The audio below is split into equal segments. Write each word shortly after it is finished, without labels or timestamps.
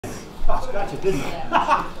Gotcha, didn't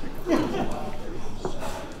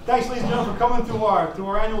Thanks, ladies and gentlemen, for coming to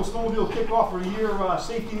our annual Snowmobile kickoff for a year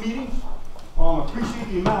safety meeting. Appreciate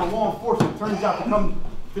the amount of law enforcement that turns out to come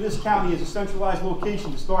to this county as a centralized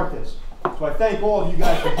location to start this. So I thank all of you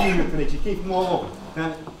guys for being here today. You came from all over.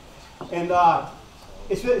 And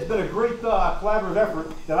it's been a great collaborative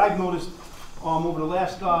effort that I've noticed over the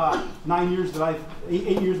last 9 years that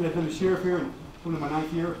eight years that I've been the sheriff here, and coming to my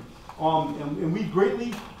 9th year. And we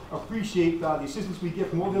greatly appreciate the assistance we get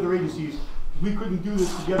from all the other agencies. We couldn't do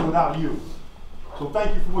this together without you. So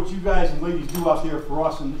thank you for what you guys and ladies do out there for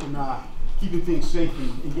us in keeping things safe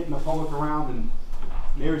and getting the public around and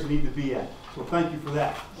the areas they need to be at. So thank you for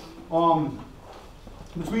that.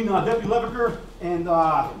 Between Deputy Leviker and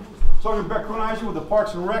Sergeant Beck Kronizer with the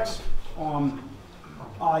Parks and Recs,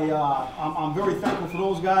 I'm very thankful for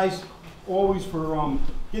those guys, always for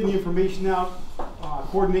getting the information out,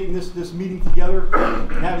 coordinating this meeting together,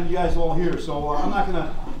 and having you guys all here. So I'm not going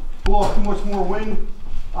to blow off too much more wind.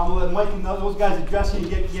 I'm going to let Mike and those guys address it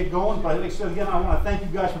and get going. But like I said, again, I want to thank you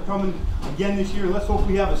guys for coming again this year. Let's hope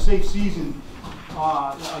we have a safe season.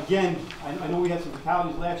 Again, I know we had some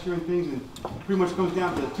fatalities last year and things, and it pretty much comes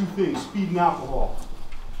down to two things: speed and alcohol.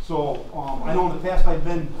 So I know in the past I've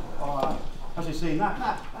been, I should say, not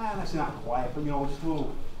quiet, but just a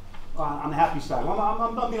little on the happy side. Well,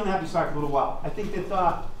 I'm being on the happy side for a little while. I think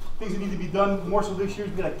that things that need to be done more so this year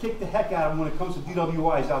is we got to kick the heck out of them when it comes to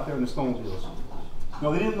DWIs out there in the snowmobiles.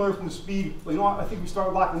 They didn't learn from the speed, but I think we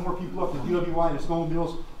start locking more people up in the DWI and the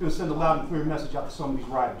snowmobiles. We're going to send a loud and clear message out to some of these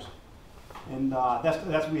riders. And that's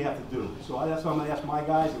what we have to do. So that's what I'm going to ask my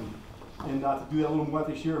guys and to do that a little more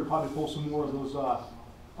this year and probably pull some more of those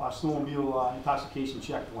snowmobile intoxication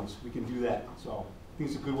checkpoints. We can do that. So I think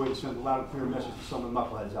it's a good way to send a loud and clear message to some of the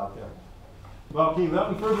knuckleheads out there. Well, okay, without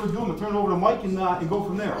any further ado, I'm going to turn it over to Mike and go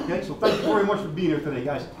from there, okay? So thank you very much for being here today,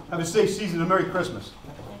 guys. Have a safe season and a Merry Christmas.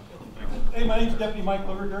 Hey, my name's Deputy Mike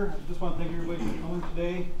Leviker. I just want to thank everybody for coming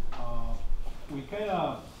today. We kind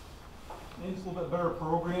of made this a little bit better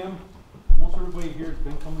program. Most everybody here has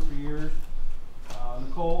been coming for years.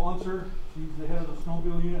 Nicole Unser, she's the head of the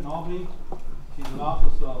Snowmobile unit in Albany. She's an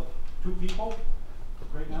office of 2 people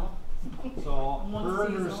right now. So her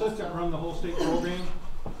and her assistant run the whole state program.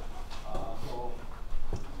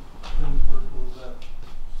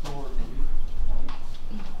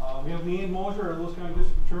 We have Leanne Mosier, our Lewis County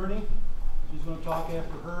District Attorney. She's going to talk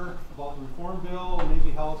after her about the reform bill and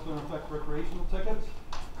maybe how it's going to affect recreational tickets,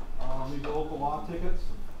 maybe local law tickets.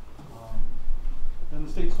 Then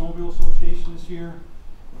the State Snowmobile Association this year,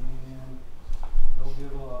 and they'll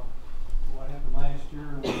give what happened last year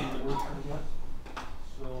and what it worked, I guess.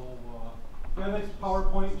 So, yeah, I think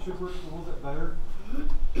PowerPoint should work a little bit better,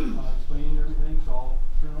 explaining everything. So I'll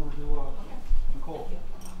turn over to Nicole. Thank you.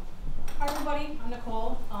 Hi everybody, I'm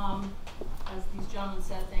Nicole. As these gentlemen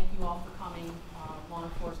said, thank you all for coming. Law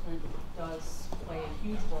enforcement does play a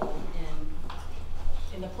huge role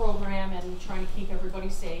in the program and trying to keep everybody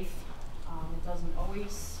safe. It doesn't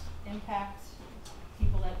always impact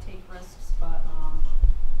people that take risks, but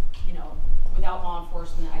without law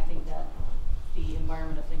enforcement, I think that the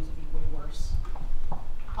environment of things would be way worse.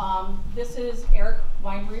 This is Eric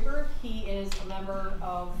Weinreber. He is a member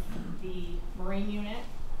of the Marine Unit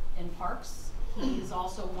in Parks. He is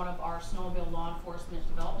also one of our Snowmobile Law Enforcement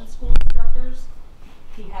Development School instructors.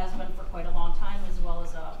 He has been for quite a long time, as well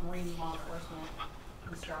as a Marine Law Enforcement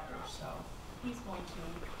instructor. So he's going to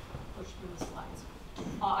push through the slides.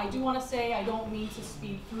 I do want to say I don't mean to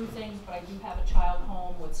speed through things, but I do have a child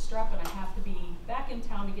home with strep, and I have to be back in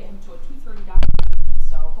town to get him to a 2:30 doctor appointment.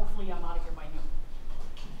 So hopefully I'm out of here by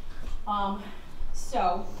noon.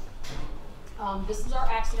 This is our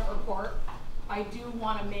accident report. I do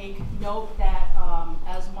want to make note that,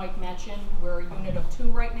 as Mike mentioned, we're a unit of 2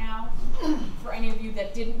 right now. For any of you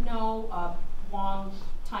that didn't know,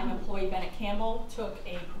 long-time employee Bennett Campbell took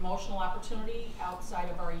a promotional opportunity outside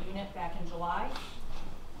of our unit back in July.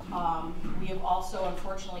 We have also,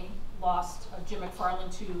 unfortunately, lost Jim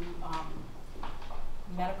McFarland to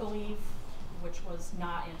medical leave, which was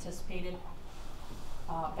not anticipated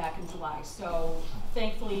back in July. So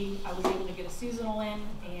thankfully, I was able to get a seasonal in,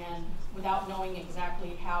 and without knowing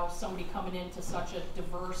exactly how somebody coming into such a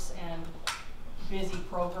diverse and busy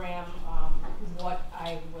program, what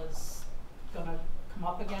I was going to come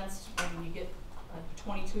up against when you get a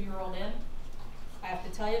 22-year-old in, I have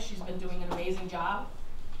to tell you, she's been doing an amazing job.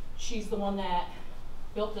 She's the one that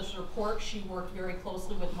built this report. She worked very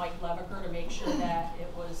closely with Mike Leviker to make sure that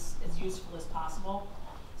it was as useful as possible.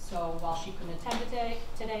 So while she couldn't attend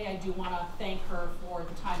today, I do want to thank her for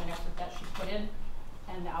the time and effort that she put in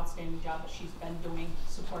and the outstanding job that she's been doing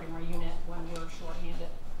supporting our unit when we were shorthanded.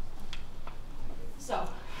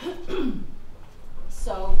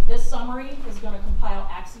 summary is going to compile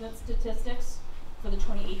accident statistics for the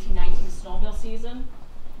 2018-19 snowmobile season.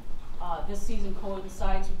 This season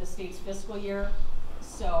coincides with the state's fiscal year,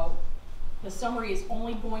 so the summary is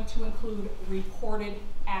only going to include reported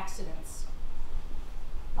accidents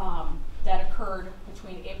that occurred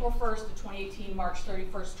between April 1st of 2018, March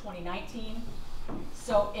 31st, 2019.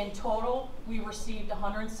 So in total, we received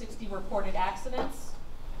 160 reported accidents.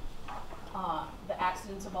 The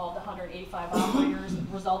accidents involved 185 operators,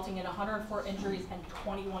 resulting in 104 injuries and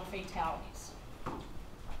 21 fatalities.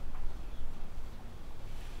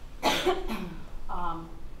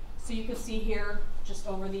 So you can see here, just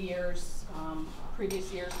over the years,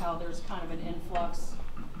 previous years, how there's kind of an influx.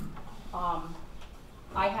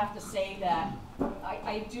 I have to say that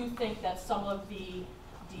I do think that some of the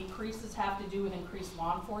decreases have to do with increased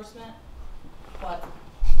law enforcement, but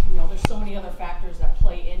you know, there's so many other factors that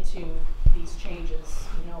play into these changes,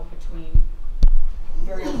 you know, between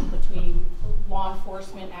law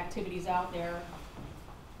enforcement activities out there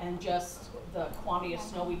and just the quantity of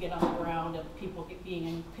snow we get on the ground and people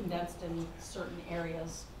being condensed in certain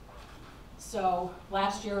areas. So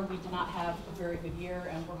last year we did not have a very good year,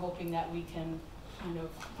 and we're hoping that we can kind of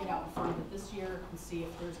get out in front of it this year and see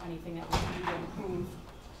if there's anything that we can do to improve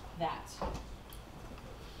that.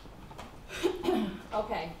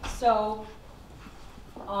 Okay, so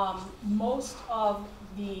most of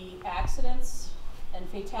the accidents and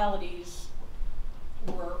fatalities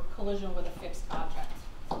were collision with a fixed object.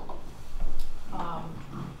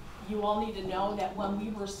 You all need to know that when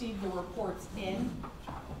we receive the reports in,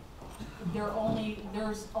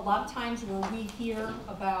 there's a lot of times where we hear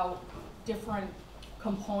about different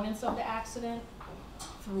components of the accident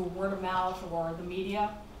through word of mouth or the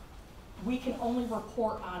media. We can only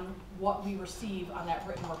report on what we receive on that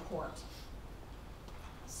written report.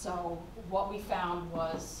 So what we found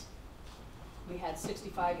was we had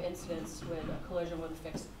 65 incidents with a collision with a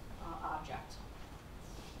fixed object.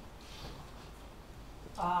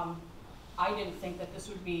 I didn't think that this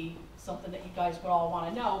would be something that you guys would all want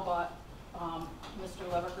to know, but Mr.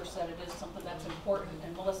 Leverker said it is something that's important,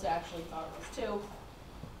 and Melissa actually thought it was too,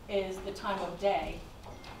 is the time of day.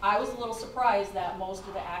 I was a little surprised that most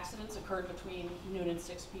of the accidents occurred between noon and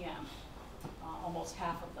 6 p.m., almost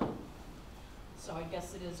half of them. So I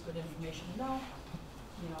guess it is good information to know.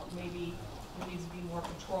 You know, maybe there needs to be more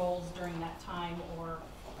patrols during that time, or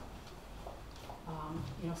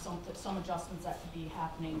you know, some adjustments that could be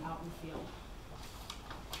happening out in the field.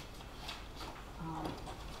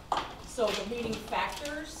 So the leading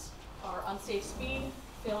factors are unsafe speed,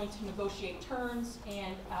 failing to negotiate turns,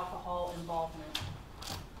 and alcohol involvement.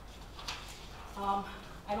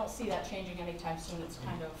 I don't see that changing anytime soon. It's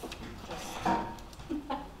kind of just,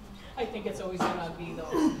 I think it's always going to be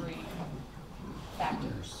those three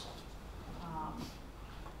factors.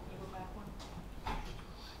 Can you go back one?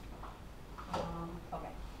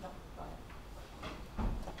 Okay, nope, go ahead.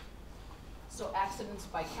 So accidents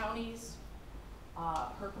by counties.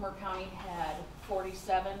 Herkimer County had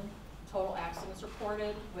 47 total accidents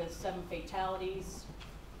reported with 7 fatalities.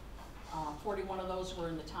 41 of those were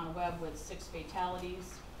in the town of Webb with 6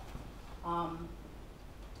 fatalities.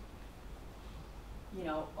 You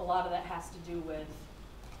know, a lot of that has to do with,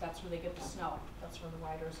 that's where they get the snow. That's where the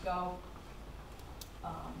riders go.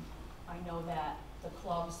 I know that the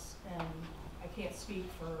clubs, and I can't speak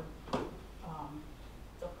for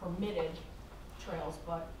the permitted trails,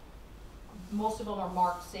 but most of them are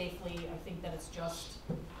marked safely. I think that it's just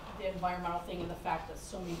the environmental thing and the fact that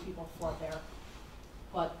so many people flood there.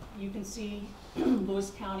 But you can see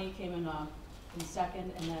Lewis County came in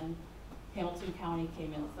second, and then Hamilton County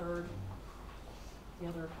came in third. The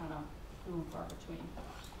other kind of few and far between.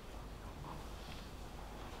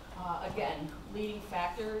 Again, leading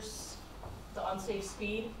factors, the unsafe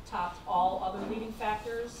speed topped all other leading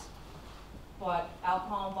factors, but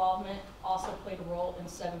alcohol involvement also played a role in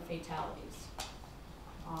 7 fatalities.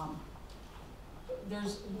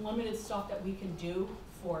 There's limited stuff that we can do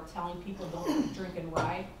for telling people don't drink and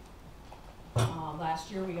ride.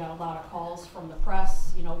 Last year we got a lot of calls from the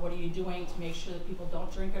press, you know, what are you doing to make sure that people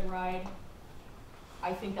don't drink and ride?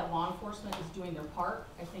 I think that law enforcement is doing their part.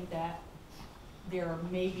 I think that there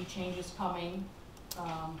may be changes coming.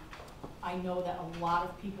 I know that a lot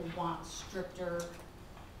of people want stricter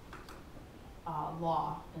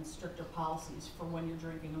law and stricter policies for when you're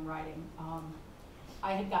drinking and riding.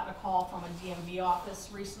 I had gotten a call from a DMV office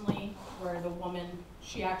recently where the woman,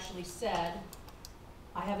 she actually said,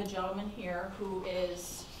 I have a gentleman here who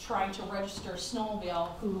is trying to register a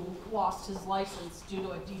snowmobile who lost his license due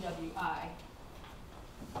to a DWI.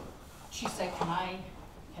 She said, can I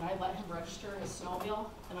let him register his snowmobile?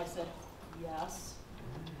 And I said, yes.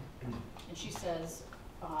 And she says,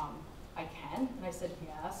 I can, and I said,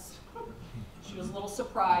 yes. She was a little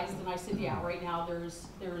surprised, and I said, yeah, right now there's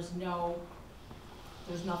nothing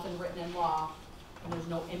written in law, and there's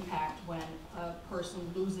no impact when a person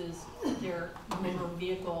loses their motor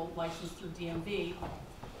vehicle license through DMV.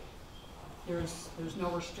 There's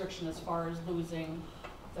no restriction as far as losing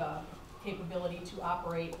the capability to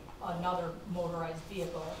operate another motorized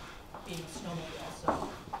vehicle, being a snowmobile. So,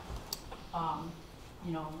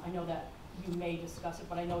 you know, I know that you may discuss it,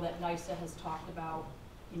 but I know that NYSA has talked about,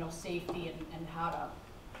 you know, safety and how to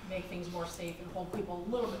make things more safe and hold people a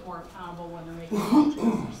little bit more accountable when they're making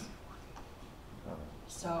choices.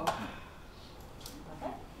 So,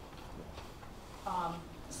 okay.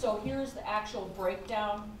 So here's the actual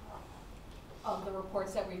breakdown of the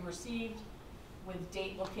reports that we received with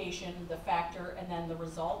date, location, the factor, and then the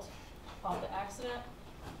result of the accident.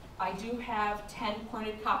 I do have 10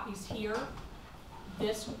 printed copies here.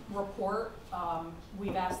 This report,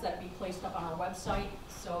 we've asked that it be placed up on our website,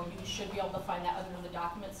 so you should be able to find that under the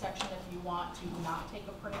document section if you want to not take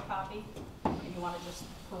a printed copy, if you want to just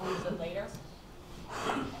peruse it later.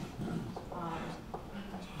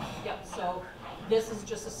 Yep, so this is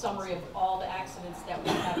just a summary of all the accidents that we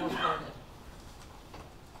have reported.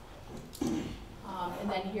 And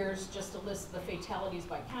then here's just a list of the fatalities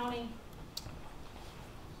by county.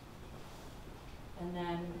 And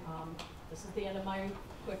then this is the end of my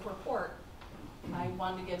quick report. I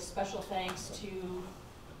wanted to give special thanks to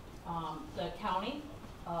the county,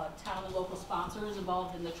 town and local sponsors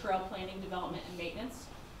involved in the trail planning, development, and maintenance,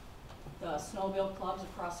 the snowmobile clubs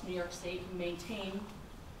across New York State who maintain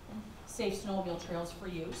safe snowmobile trails for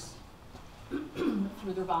use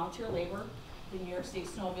through their volunteer labor, the New York State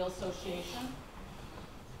Snowmobile Association,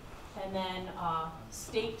 and then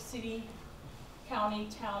state, city, county,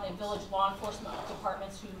 town, and village law enforcement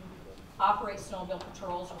departments who operate snowmobile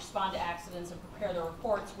patrols, respond to accidents, and prepare their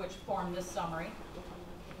reports, which form this summary.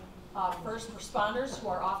 First responders, who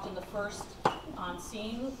are often the first on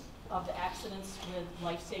scene of the accidents with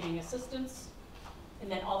life-saving assistance, and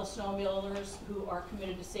then all the snowmobilers who are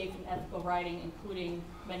committed to safe and ethical riding, including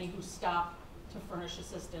many who stop to furnish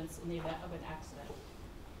assistance in the event of an accident.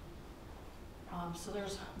 So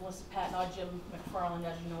there's Melissa Patnaud, Jim McFarland,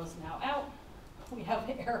 as you know, is now out. We have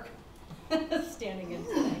Eric standing in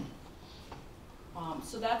today.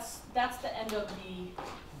 So that's the end of the,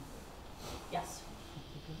 yes.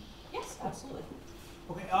 Yes, absolutely.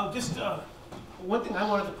 Okay, just one thing I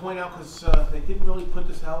wanted to point out, because they didn't really put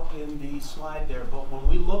this out in the slide there, but when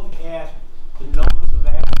we look at the numbers of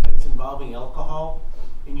accidents involving alcohol,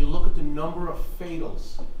 and you look at the number of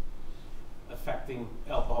fatals affecting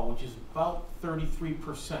alcohol, which is about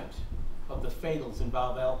 33% of the fatals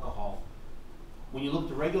involve alcohol. When you look at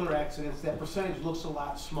the regular accidents, that percentage looks a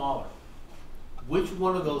lot smaller. Which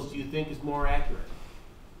one of those do you think is more accurate?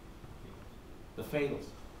 The fatals.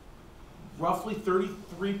 Roughly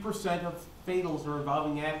 33% of fatals are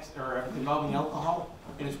involving alcohol,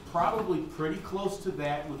 and it's probably pretty close to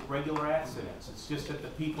that with regular accidents. It's just that the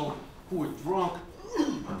people who are drunk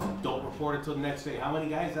don't report it till the next day. How many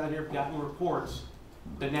guys out here have gotten reports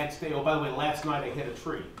the next day? Oh, by the way, last night I hit a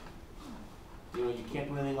tree. You know, you can't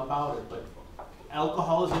do anything about it, but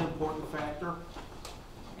alcohol is an important factor.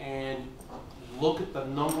 And look at the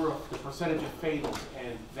percentage of fatals,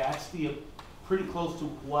 and that's pretty close to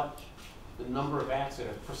what the number of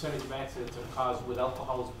percentage of accidents are caused with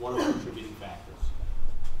alcohol is one of the contributing factors.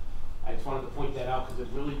 I just wanted to point that out because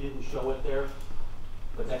it really didn't show it there,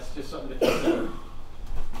 but that's just something to consider.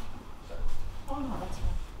 Oh, no, that's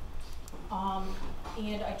fine.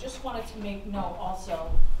 And I just wanted to make note also,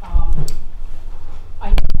 I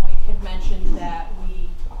know Mike had mentioned that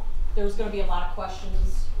there's going to be a lot of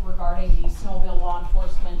questions regarding the Snowmobile Law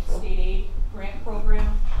Enforcement State Aid Grant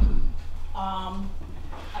Program.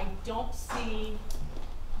 I don't see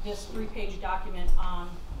this 3-page document on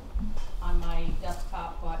my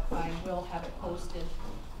desktop, but I will have it posted.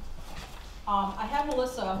 I had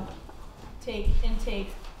Melissa intake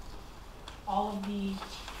all of the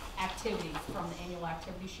activities from the annual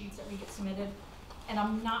activity sheets that we get submitted, and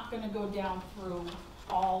I'm not going to go down through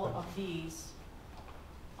all of these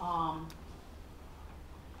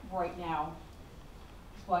right now,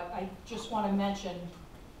 but I just want to mention,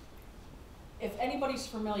 if anybody's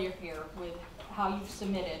familiar here with how you've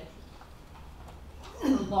submitted for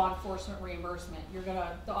law enforcement reimbursement,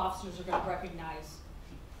 the officers are gonna recognize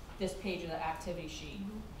this page of the activity sheet.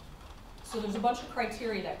 So there's a bunch of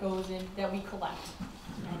criteria that goes in that we collect,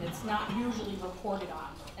 and it's not usually reported on,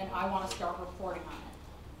 and I want to start reporting on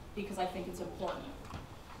it because I think it's important.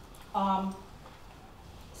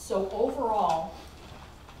 So overall,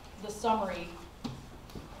 the summary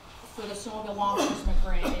for the Snowmobile law enforcement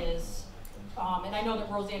grant is, and I know that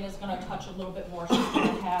Roseanne is gonna touch a little bit more, she's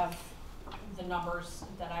gonna have the numbers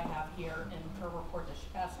that I have here in her report that she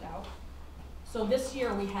passed out. So this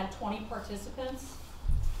year we had 20 participants.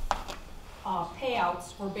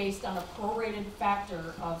 Payouts were based on a prorated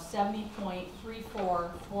factor of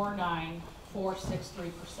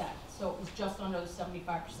 70.3449463%. So it was just under the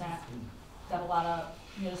 75% that a lot of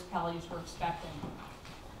municipalities were expecting.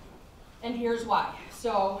 And here's why.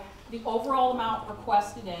 So the overall amount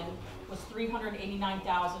requested in was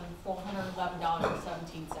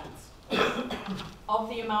 $389,411.17. Of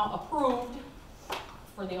the amount approved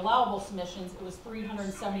for the allowable submissions, it was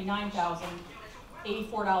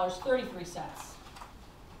 $379,084.33.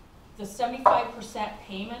 The 75%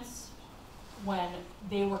 payments, when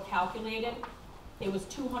they were calculated, it was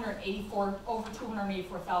over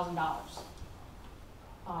 $284,000.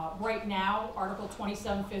 Right now, Article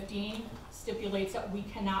 2715 stipulates that we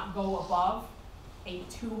cannot go above a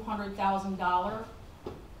 $200,000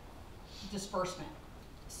 disbursement.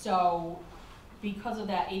 So because of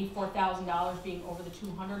that $84,000 being over the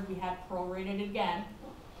 200, we had prorated again,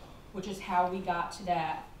 which is how we got to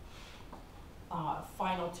that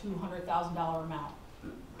final $200,000 amount.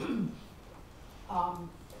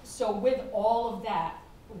 So with all of that,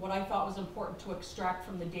 what I thought was important to extract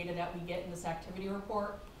from the data that we get in this activity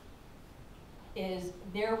report is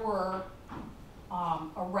there were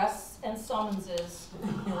arrests and summonses,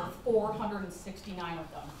 there were 469 of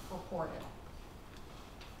them reported.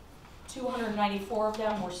 294 of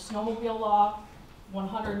them were snowmobile law,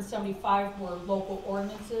 175 were local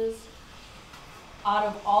ordinances. Out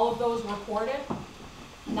of all of those reported,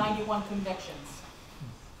 91 convictions.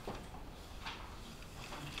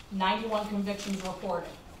 91 convictions reported.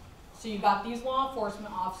 So you got these law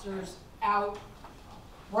enforcement officers out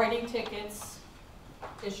writing tickets,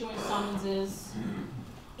 issuing summonses,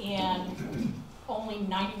 and only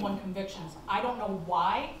 91 convictions. I don't know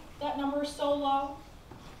why that number is so low,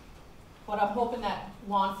 but I'm hoping that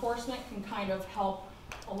law enforcement can kind of help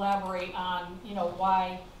elaborate on, you know,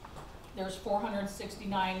 why there's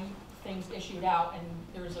 469 things issued out and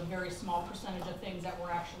there's a very small percentage of things that were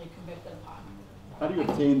actually convicted upon. How do you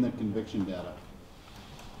obtain the conviction data?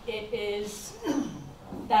 It is,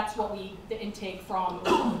 that's what the intake from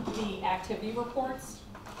the activity reports.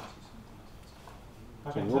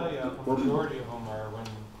 I can tell you, a majority of them are when,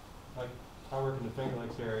 like, I work in the Finger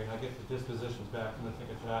Lakes area and I get the dispositions back from the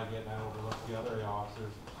tickets that I get and I overlook the other area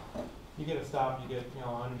officers. You get a stop, you get, you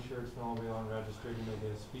know, uninsured snowmobile, unregistered, you may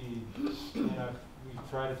get a speed. And we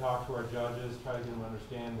try to talk to our judges, try to get them to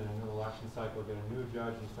understand that in an election cycle, get a new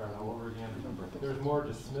judge and start all over again. There's more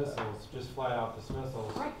dismissals, just flat out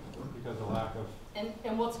dismissals, Right. because of lack of.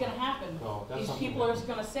 And what's going to happen? So that's These people are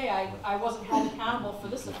going to say, I wasn't held accountable for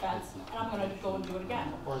this offense, and I'm going to go and do it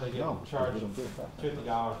again. Or they get charged a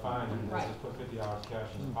 $50 fine and they Right. just put $50 cash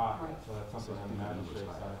in the pocket. Right. So that's something on the magistrate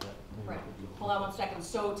side that maybe. Right. Hold on one second.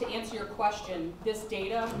 So to answer your question, this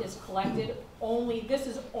data is collected this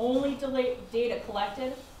is only data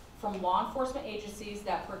collected from law enforcement agencies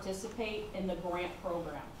that participate in the grant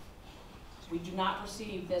program. We do not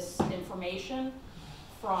receive this information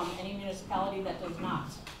from any municipality that does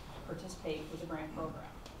not participate with the grant program.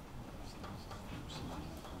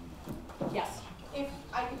 Yes? If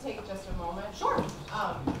I could take just a moment. Sure.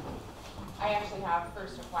 I actually have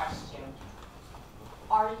first a question.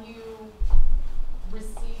 Are you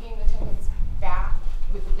receiving the tickets back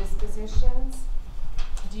with the dispositions?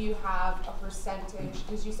 Do you have a percentage?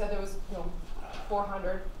 Because you said there was,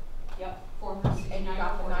 400. Yep. 469 And you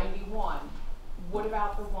got the reported. 91. What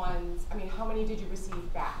about the ones? I mean, how many did you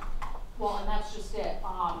receive back? Well, and that's just it.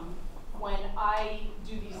 When I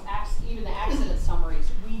do these even the accident summaries,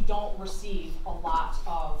 we don't receive a lot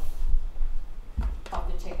of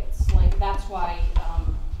the tickets. Like that's why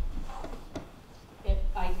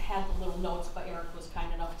I had the little notes, but Eric was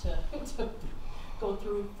kind enough to go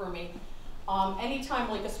through for me. Anytime,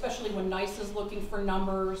 like especially when NICE is looking for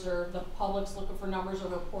numbers, or the public's looking for numbers, or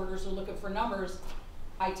reporters are looking for numbers,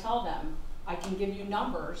 I tell them I can give you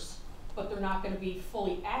numbers, but they're not going to be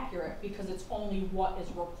fully accurate because it's only what is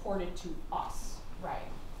reported to us. Right.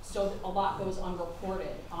 So a lot goes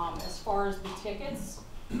unreported. As far as the tickets,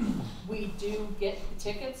 we do get the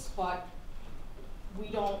tickets, but we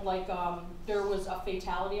don't there was a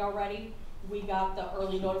fatality already. We got the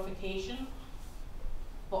early notification,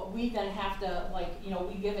 but we then have to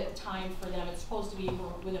we give it time for them. It's supposed to be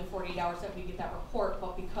within 48 hours that we get that report,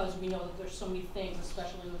 but because we know that there's so many things,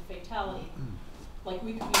 especially with fatality, like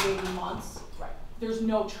we could be waiting months. Right. There's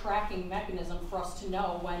no tracking mechanism for us to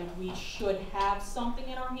know when we should have something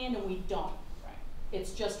in our hand and we don't. Right.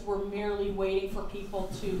 It's just we're merely waiting for people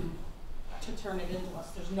to to turn it into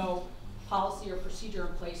us. There's no policy or procedure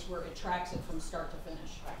in place where it tracks it from start to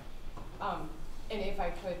finish. And if I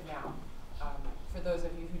could now, for those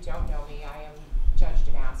of you who don't know me, I am Judge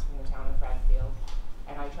DeMass from the town of Redfield,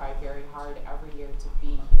 and I try very hard every year to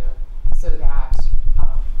be here so that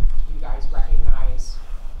you guys recognize,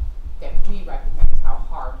 that we recognize how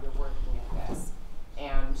hard you're working at this.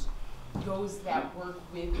 And those that work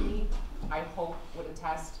with me, I hope would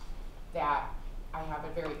attest that I have a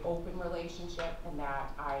very open relationship and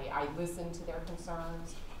that I listen to their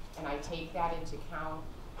concerns and I take that into account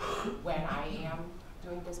when I am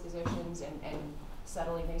doing dispositions and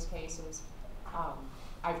settling these cases.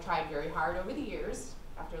 I've tried very hard over the years,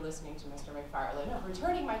 after listening to Mr. McFarland, of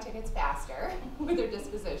returning my tickets faster with their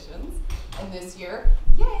dispositions. And this year,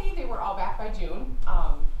 yay, they were all back by June.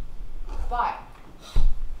 But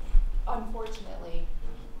unfortunately,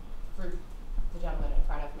 for the gentleman in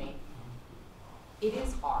front of me, it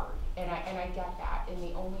is hard, and I get that. And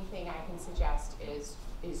the only thing I can suggest is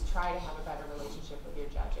try to have a better relationship with your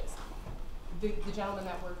judges. The gentlemen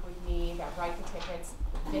that work with me, that write the tickets,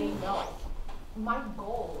 they know. My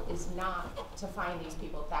goal is not to fine these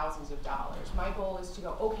people thousands of dollars. My goal is to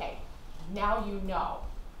go, okay, now you know.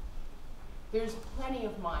 There's plenty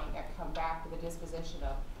of mine that come back with a disposition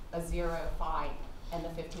of a $0 fine and the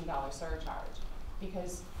 $15 surcharge,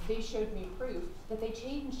 because they showed me proof that they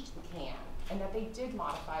changed the can and that they did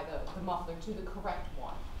modify the muffler to the correct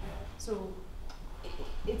one. So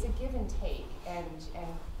it's a give and take, and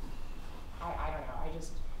I don't know,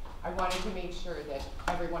 I wanted to make sure that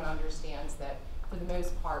everyone understands that for the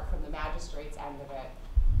most part, from the magistrate's end of it,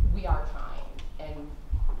 we are trying, and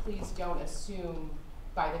please don't assume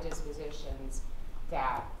by the dispositions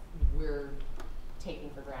that we're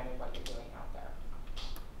taking for granted what you're doing out there.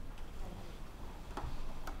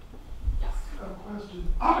 Yes. A question.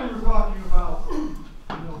 You were talking about,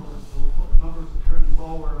 the numbers are turning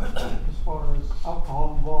lower as far as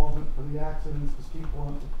alcohol involvement for the accidents because people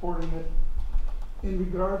aren't reporting it. In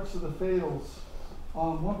regards to the fatals,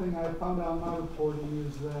 one thing I found out in my reporting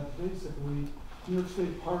is that basically New York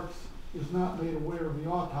State Parks is not made aware of the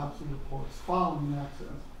autopsy reports following the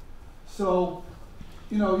accident. So,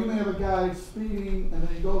 you may have a guy speeding and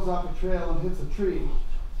then he goes off a trail and hits a tree,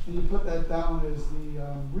 and you put that down as the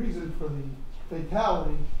reason for the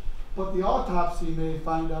fatality, but the autopsy may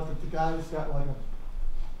find out that the guy's got like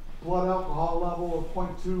a blood alcohol level of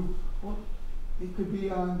 0.2. Well, he could be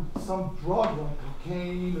on some drug like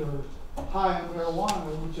cocaine or high on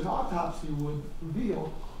marijuana, which an autopsy would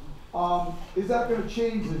reveal. Is that going to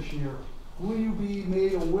change this year? Will you be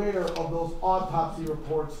made aware of those autopsy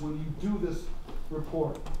reports when you do this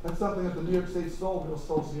report? That's something that the New York State Snowmobile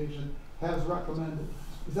Association has recommended.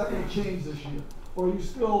 Is that going to change this year? Or are you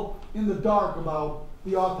still in the dark about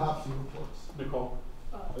the autopsy reports? Nicole?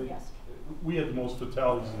 Yes. We have the most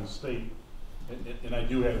fatalities in the state, and I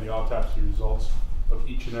do have the autopsy results of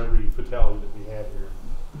each and every fatality that we have here.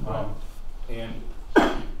 And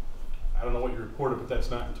I don't know what you reported, but that's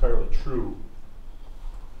not entirely true.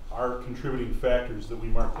 Our contributing factors that we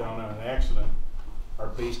mark down on an accident are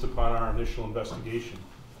based upon our initial investigation.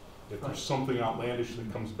 If there's something outlandish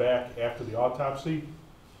that comes back after the autopsy,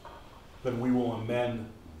 then we will amend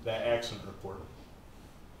that accident report.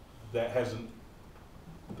 That hasn't,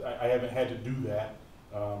 I haven't had to do that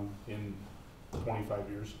in 25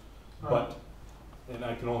 years, but, and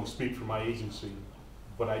I can only speak for my agency,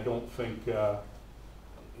 but I don't think,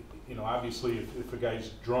 obviously if a guy's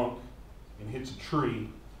drunk and hits a tree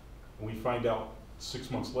and we find out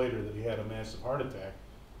 6 months later that he had a massive heart attack,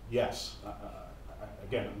 yes,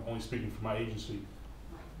 again, I'm only speaking for my agency,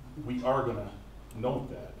 we are going to note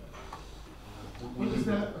that. What is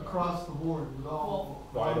that across the board with all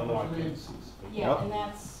I don't know, I can't. agencies? Yeah, and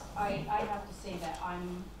that's, I have to say that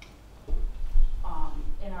I'm,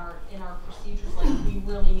 in our procedures, like, we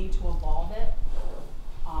really need to evolve it.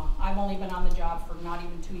 I've only been on the job for not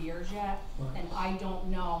even 2 years yet, and I don't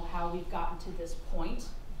know how we've gotten to this point.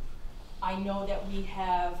 I know that we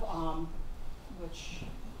have,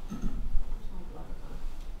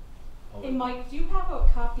 hey Mike, do you have a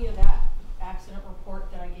copy of that accident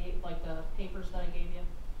report that I gave, like the papers that I gave you?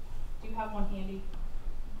 Do you have one handy?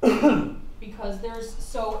 Because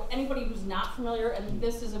so anybody who's not familiar, and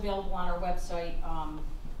this is available on our website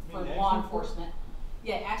for law enforcement.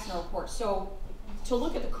 Yeah, accident report. So to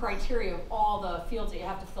look at the criteria of all the fields that you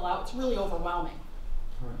have to fill out, it's really overwhelming.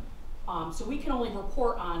 Right. So we can only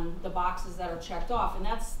report on the boxes that are checked off, and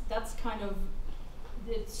that's kind of,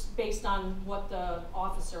 it's based on what the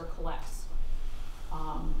officer collects.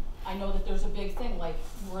 I know that there's a big thing, like,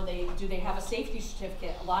 do they have a safety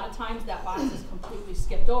certificate? A lot of times that box is completely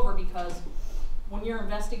skipped over because when you're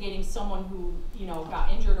investigating someone who, you know,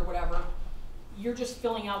 got injured or whatever, you're just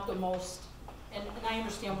filling out the most, and I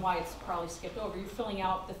understand why it's probably skipped over, you're filling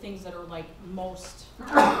out the things that are like most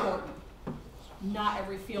important. Not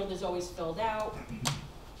every field is always filled out,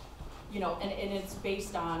 you know, and it's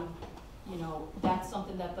based on, you know, that's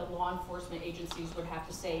something that the law enforcement agencies would have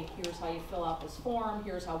to say, here's how you fill out this form,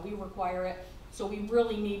 here's how we require it. So we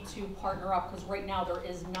really need to partner up, because right now there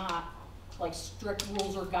is not like strict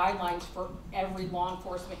rules or guidelines for every law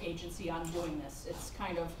enforcement agency on doing this. It's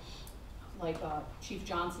kind of like Chief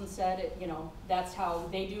Johnson said, you know, that's how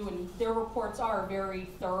they do, and their reports are very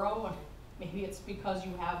thorough, and maybe it's because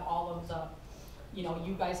you have all of the, you know,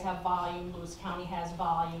 you guys have volume, Lewis County has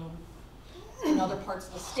volume. In other parts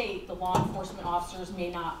of the state, the law enforcement officers may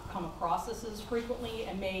not come across this as frequently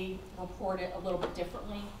and may report it a little bit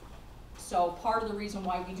differently. So part of the reason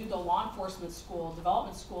why we do the law enforcement school,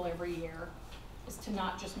 development school every year, is to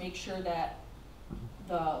not just make sure that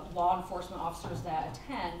the law enforcement officers that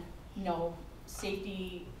attend know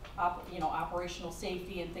safety, you know, operational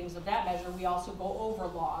safety and things of that measure. We also go over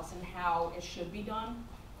laws and how it should be done.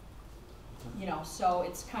 You know, so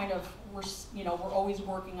it's kind of, we're always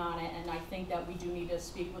working on it, and I think that we do need to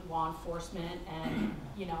speak with law enforcement and,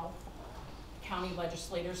 you know, county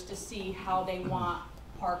legislators to see how they want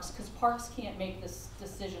parks, because parks can't make this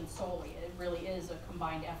decision solely. It really is a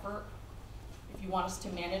combined effort. If you want us to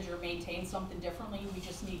manage or maintain something differently, we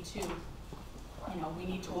just need to, you know, we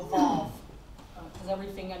need to evolve, because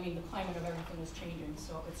everything, I mean, the climate of everything is changing,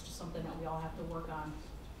 so it's just something that we all have to work on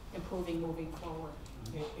improving moving forward.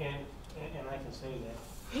 And I can say that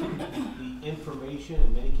the information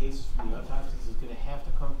in many cases from the autopsies is going to have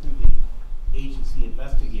to come through the agency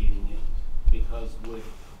investigating it, because with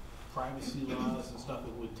privacy laws and stuff,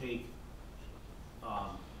 it would take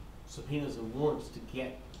subpoenas and warrants to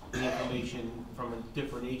get the information from a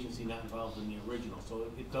different agency not involved in the original. So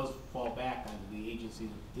it does fall back on the agency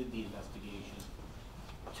that did the investigation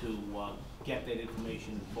to get that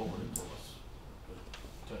information forwarded to us.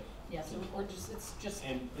 Yeah, so we're just, it's just.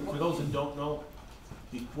 And for those that don't know,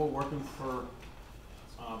 before working for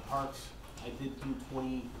Parks, I did do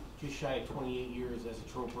just shy of 28 years as a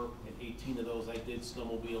trooper, and 18 of those I did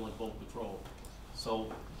snowmobile and boat patrol.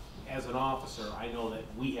 So as an officer, I know that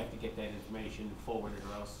we have to get that information forwarded,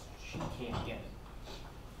 or else she can't get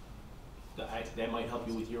it. That might help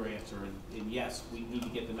you with your answer, and yes, we need to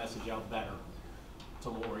get the message out better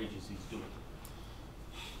so more agencies do it.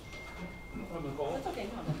 That's okay,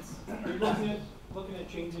 no, that's. Are you looking at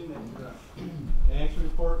changing the action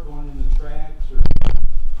report, going into tracks, or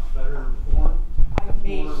better form? I've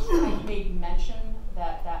made mention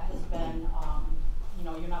that that has been, you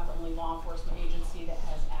know, you're not the only law enforcement agency that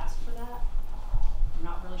has asked for that. I'm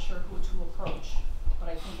not really sure who to approach, but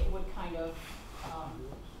I think it would kind of,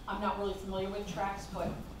 I'm not really familiar with tracks, but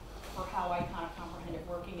for how I kind of comprehend it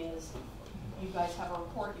working is, you guys have a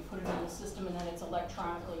report, you put it in the system, and then it's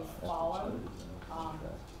electronically followed.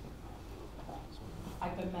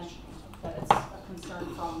 I've been mentioning that it's a concern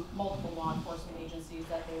from multiple law enforcement agencies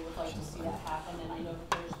that they would like to see that happen, and I know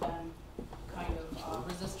that there's been kind of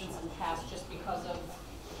resistance in the past just because of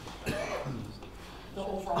the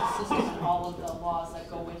overall system and all of the laws that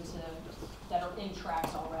go into, that are in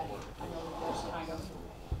tracks already. I know that there's kind of,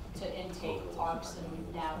 to intake parks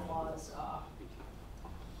and nav laws,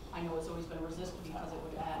 I know it's always been resisted because it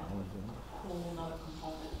would add a whole another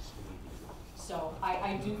component. So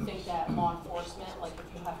I do think that law enforcement, like if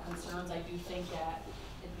you have concerns, I do think that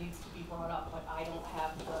it needs to be brought up, but I don't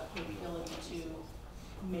have the capability to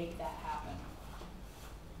make that happen.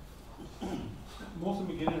 Most of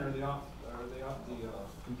them get in, are they off the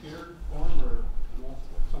computer form, or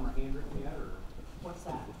some are handwritten yet, or? What's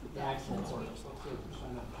that? The accident reports, what's the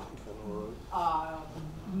percentage?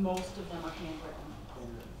 Most of them are handwritten.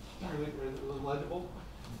 Are they legible?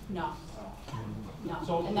 No. No,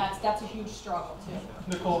 So- and that's a huge struggle too.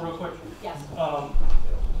 Nicole, real quick. Yes.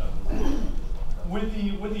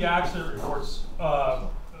 With the accident reports, I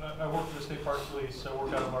work for the State Park Police. I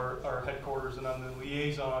work out of our headquarters, and I'm the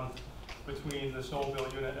liaison between the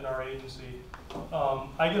Snowmobile unit and our agency.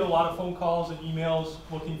 I get a lot of phone calls and emails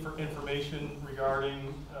looking for information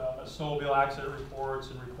regarding snowmobile accident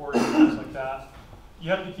reports and reporting and things like that. You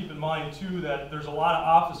have to keep in mind too that there's a lot of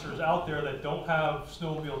officers out there that don't have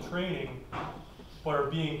snowmobile training, but are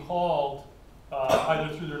being called either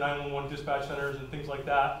through their 911 dispatch centers and things like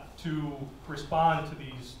that to respond to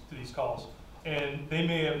these calls. And they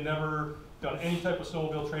may have never done any type of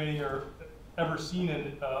snowmobile training or ever seen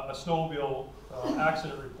a snowmobile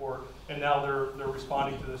accident report, and now they're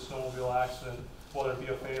responding to this snowmobile accident, whether it be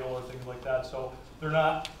a fatal or things like that. So they're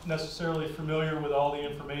not necessarily familiar with all the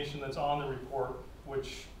information that's on the report,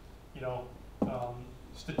 which, you know,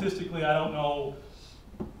 statistically, I don't know,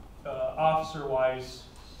 officer-wise,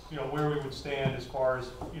 you know, where we would stand as far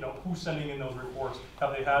as, you know, who's sending in those reports.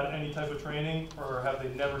 Have they had any type of training, or have they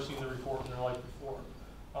never seen the report in their life before?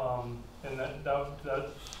 And that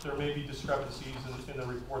there may be discrepancies in the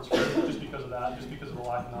reports just because of that, just because of the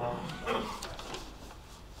lack of knowledge.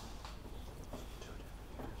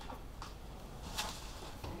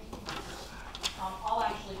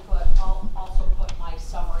 I'll also put my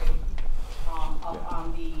summary up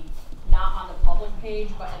on the, not on the public page,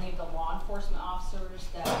 but any of the law enforcement officers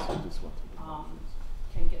that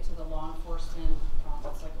can get to the law enforcement,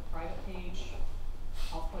 it's like a private page.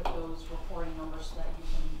 I'll put those reporting numbers so that you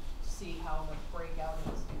can see how the breakout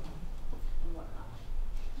is and whatnot.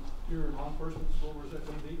 Your law enforcement school, where's that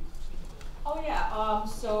going to be? Oh yeah,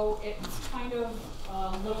 so it's kind of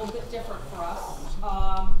a little bit different for us.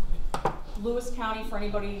 Lewis County, for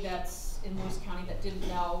anybody that's in Lewis County that didn't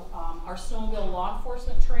know, our Snowmobile law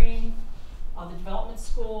enforcement training, the development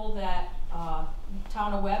school that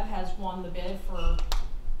Town of Webb has won the bid for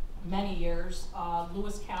many years.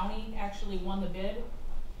 Lewis County actually won the bid,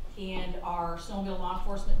 and our Snowmobile law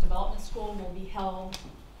enforcement development school will be held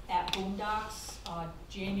at Boondocks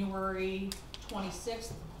January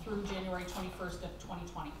 26th through January 21st of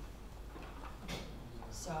 2020.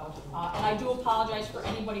 So, and I do apologize for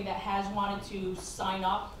anybody that has wanted to sign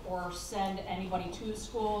up or send anybody to the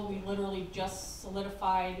school. We literally just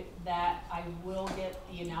solidified that. I will get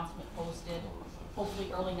the announcement posted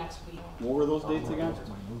hopefully early next week. What were those dates again?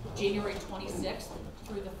 January 26th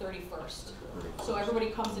through the 31st. So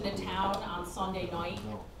everybody comes into town on Sunday night.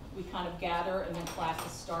 We kind of gather, and then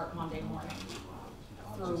classes start Monday morning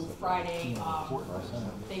through Friday.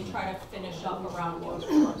 They try to finish up around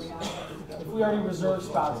noon. If we already reserved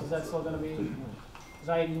spots, is that still going to be, because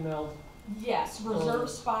I had emailed? Yes, reserved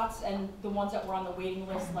spots and the ones that were on the waiting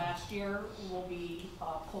list last year will be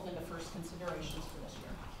pulled into first considerations for this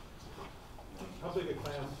year. How big a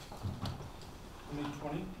class? You need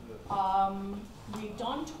 20? We've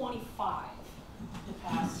done 25 the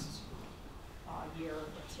past year or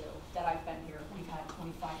two that I've been here. We've had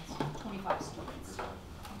 25 students.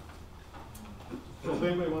 So if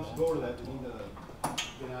anybody wants to go to that, they need to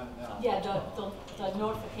get on it now. Yeah, the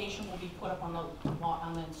notification will be put up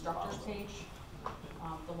on the instructors page,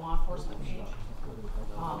 the law enforcement page.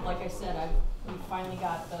 Like I said, we finally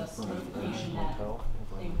got the certification that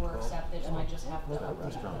they were accepted, and I just have to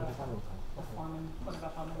the form and put it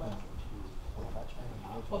up on the web.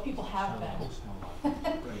 Well, people have been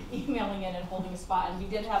emailing in and holding a spot, and we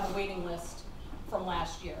did have a waiting list from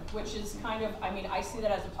last year, which is kind of, I mean, I see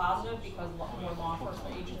that as a positive because more law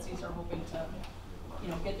enforcement agencies are hoping to, you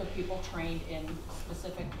know, get their people trained in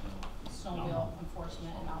specific snowmobile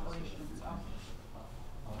enforcement and operations. So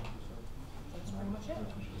that's pretty much it.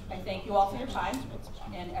 I thank you all for your time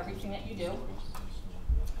and everything that you do.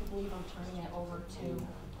 I believe I'm turning it over to.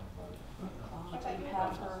 Do you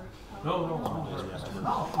have her? No.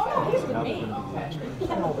 Oh, he's with me. Okay.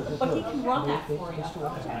 But he can run that for you.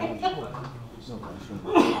 Okay. Thank you.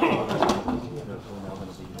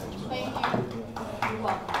 You're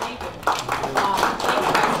welcome. Thank you.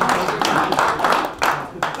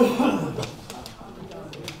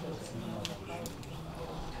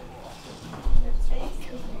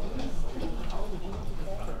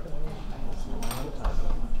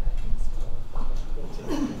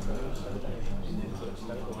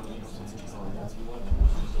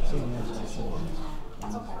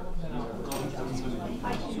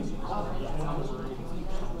 Thank you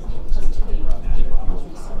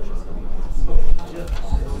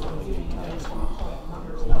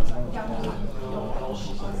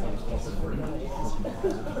guys for your time.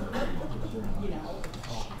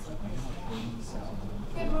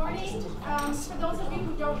 Good morning. For those of you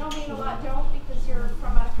who don't know me, and a lot don't because you're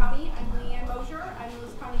from out of county, I'm Leanne Mosier. I'm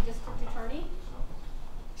Lewis County District Attorney.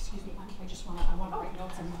 Excuse me, I want to write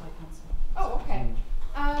notes on my pencil. Oh, okay.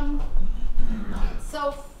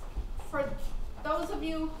 So for those of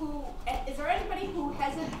you who, is there anybody who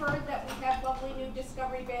hasn't heard that we have lovely new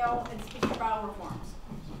discovery bail and speedy trial reforms?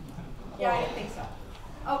 Yeah, I didn't think so.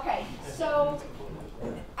 Okay, so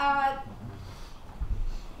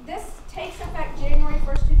this takes effect January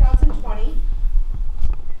 1st, 2020,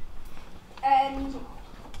 and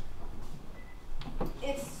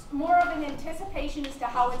it's more of an anticipation as to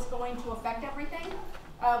how it's going to affect everything.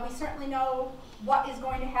 We certainly know what is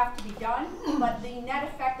going to have to be done, but the net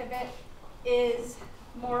effect of it is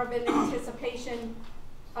more of an anticipation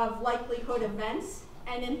of likelihood events,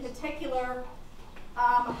 and in particular,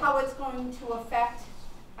 how it's going to affect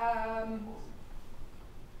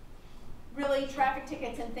really traffic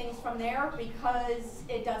tickets and things from there because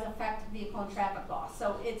it does affect vehicle and traffic law.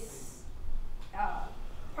 So it's,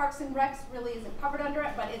 Parks and Recs really isn't covered under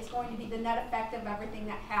it, but it's going to be the net effect of everything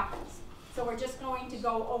that happens. So we're just going to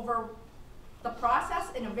go over the process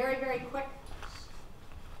in a very, very quick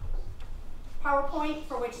PowerPoint,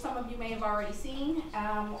 for which some of you may have already seen,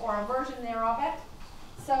 or a version there of it.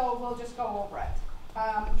 So we'll just go over it.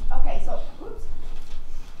 Okay, so, oops.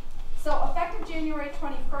 So effective January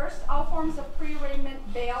 21st, all forms of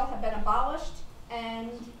pre-arraignment bail have been abolished, and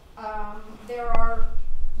there are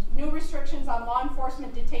new restrictions on law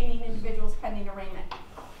enforcement detaining individuals pending arraignment.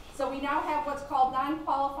 So we now have what's called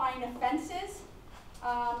non-qualifying offenses,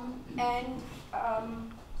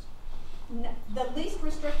 the least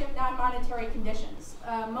restrictive non-monetary conditions.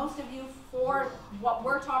 Most of you, for what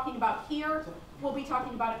we're talking about here, will be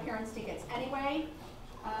talking about appearance tickets anyway.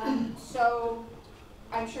 So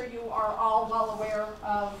I'm sure you are all well aware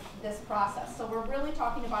of this process. So we're really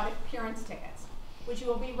talking about appearance tickets, which you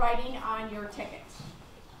will be writing on your tickets.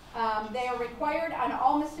 They are required on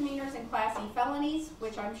all misdemeanors and Class E felonies,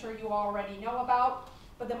 which I'm sure you already know about.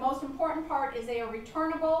 But the most important part is they are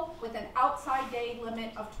returnable with an outside day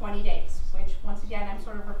limit of 20 days, which once again, I'm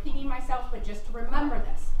sort of repeating myself, but just to remember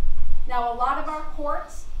this. Now, a lot of our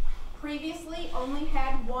courts previously only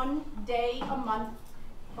had 1 day a month,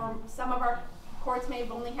 or some of our courts may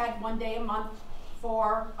have only had 1 day a month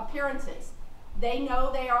for appearances. They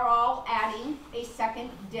know they are all adding a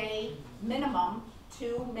second day minimum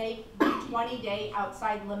to make the 20-day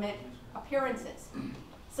outside limit appearances.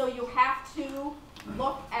 So you have to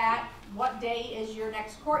look at what day is your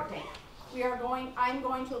next court date. I'm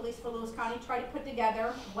going to, at least for Lewis County, try to put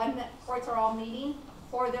together when the courts are all meeting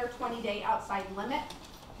for their 20-day outside limit,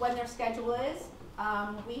 when their schedule is.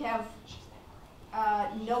 We have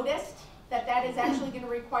noticed that is actually going to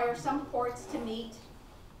require some courts to meet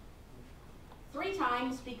 3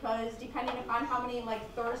 times, because depending upon how many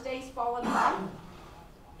Thursdays fall in the month,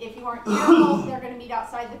 if you aren't careful, they're going to meet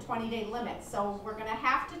outside the 20-day limit. So we're going to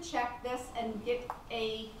have to check this and get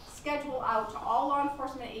a schedule out to all law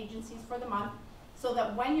enforcement agencies for the month, so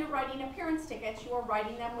that when you're writing appearance tickets, you are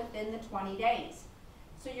writing them within the 20 days.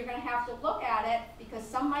 So you're going to have to look at it, because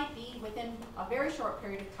some might be within a very short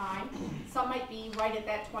period of time, some might be right at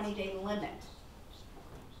that 20-day limit.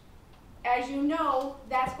 As you know,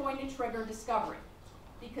 that's going to trigger discovery,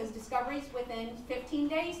 because discovery is within 15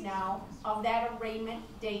 days now of that arraignment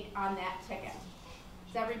date on that ticket.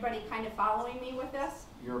 Is everybody kind of following me with this?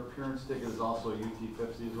 Your appearance ticket is also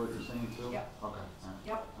UT50 is what you're saying too? Yep. Okay. All right.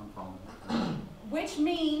 Yep. I'm following. Which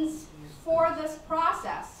means for this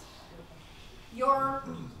process, your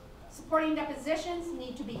supporting depositions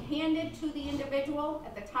need to be handed to the individual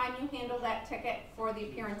at the time you handle that ticket for the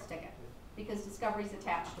appearance ticket, because discovery is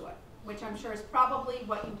attached to it, which I'm sure is probably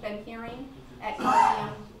what you've been hearing at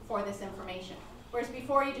RCM for this information. Whereas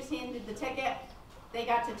before, you just handed the ticket, they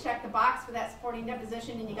got to check the box for that supporting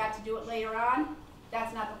deposition, and you got to do it later on.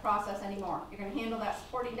 That's not the process anymore. You're going to handle that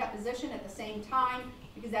supporting deposition at the same time,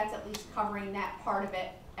 because that's at least covering that part of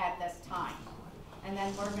it at this time. And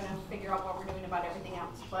then we're going to figure out what we're doing about everything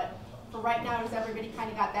else. But for right now, has everybody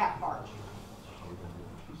kind of got that part?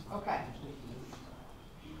 Okay.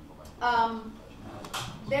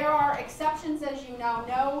 There are exceptions, as you now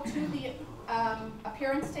know, to the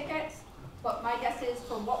appearance tickets, but my guess is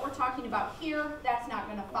for what we're talking about here, that's not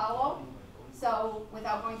going to follow. So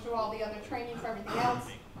without going through all the other training for everything else,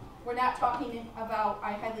 we're not talking about,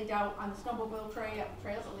 I highly doubt, on the Snowmobile trails,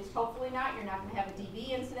 at least hopefully not, you're not going to have a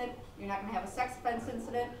DV incident, you're not going to have a sex offense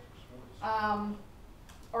incident,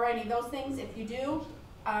 or any of those things. If you do,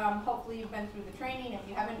 hopefully you've been through the training. If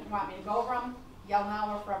you haven't, you want me to go over them, yell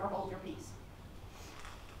now or forever hold your peace.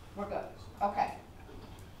 We're good. Okay.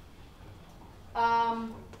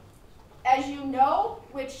 As you know,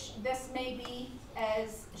 which this may be,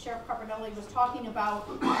 as Sheriff Carpinelli was talking about,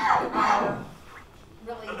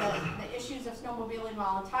 really the issues of snowmobiling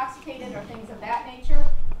while intoxicated or things of that nature,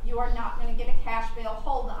 you are not going to get a cash bail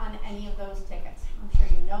hold on any of those tickets. I'm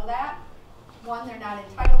sure you know that. 1, they're not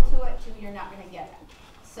entitled to it. 2, you're not going to get it.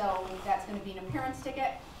 So that's going to be an appearance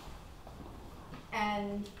ticket,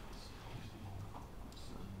 and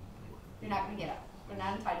you're not going to get it. They're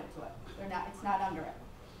not entitled to it. It's not under it.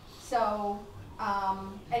 So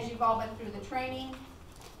as you've all been through the training,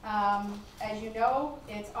 as you know,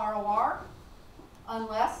 it's ROR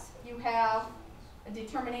unless you have a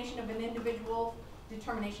determination of an individual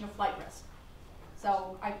determination of flight risk.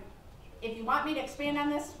 So if you want me to expand on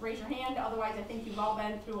this, raise your hand. Otherwise, I think you've all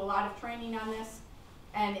been through a lot of training on this,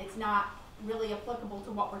 and it's not really applicable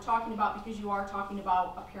to what we're talking about, because you are talking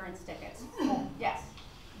about appearance tickets. Yes?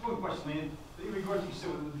 One question, man. in regards to you said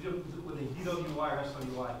with a DWI or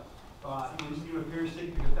SWI, you have appearance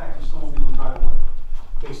ticket to get back to snowmobile and drive away,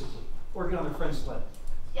 basically, or get on their friend's sled.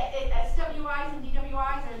 Yeah, SWIs and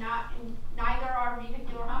DWIs are not, neither are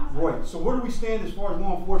vehicular homicides. Right, so where do we stand as far as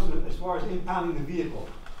law enforcement, as far as impounding the vehicle?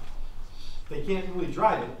 They can't really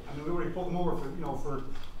drive it. I mean, we already pulled them over for, for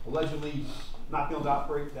allegedly not being able to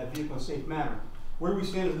operate that vehicle in a safe manner. Where do we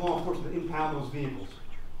stand as law enforcement to impound those vehicles?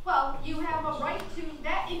 Well, you have a right to,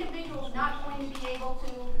 that individual is not going to be able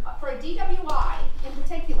to, for a DWI in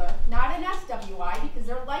particular, not an SWI, because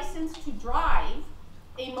they're licensed to drive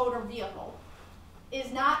a motor vehicle,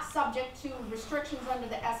 is not subject to restrictions under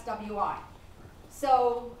the SWI.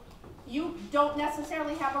 So you don't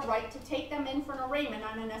necessarily have a right to take them in for an arraignment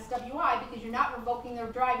on an SWI because you're not revoking their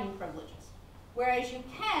driving privileges. Whereas you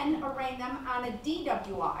can arraign them on a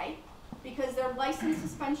DWI because their license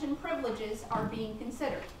suspension privileges are being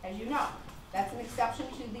considered, as you know. That's an exception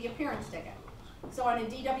to the appearance ticket. So on a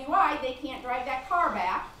DWI, they can't drive that car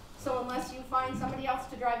back, so unless you find somebody else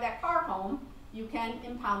to drive that car home, you can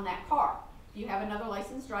impound that car. If you have another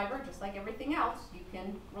licensed driver, just like everything else, you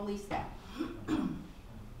can release that.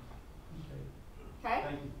 Okay?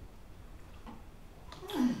 Thank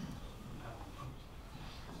you.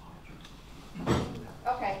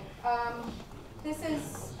 Okay, this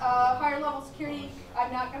is higher level security.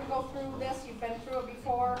 I'm not going to go through this. You've been through it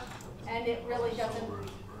before, and it really doesn't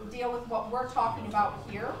deal with what we're talking about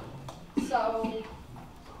here. So,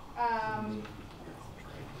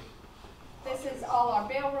 this is all our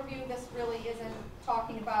bail review. This really isn't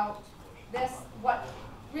talking about this. What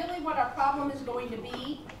our problem is going to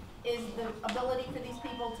be is the ability for these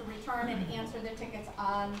people to return and answer their tickets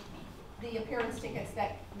on the appearance tickets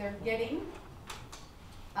that they're getting.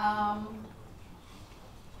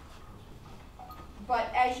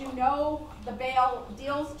 But as you know, the bail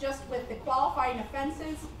deals just with the qualifying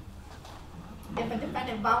offenses. If a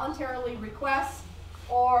defendant voluntarily requests,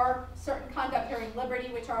 or certain conduct during liberty,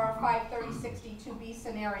 which are our 530-62B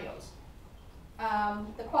scenarios.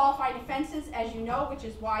 The qualifying offenses, as you know, which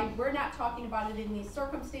is why we're not talking about it in these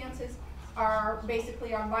circumstances, are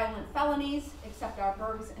basically our violent felonies, except our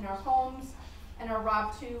burgs in our homes, and our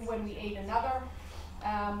rob two when we aid another.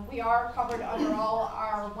 We are covered under all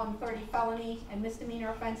our 130 felony and misdemeanor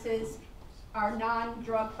offenses, our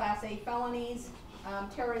non-drug class A felonies,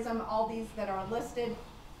 terrorism, all these that are listed.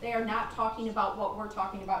 They are not talking about what we're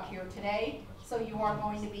talking about here today, so you are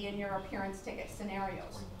going to be in your appearance ticket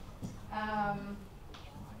scenarios.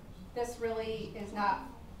 This really is not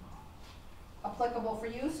applicable for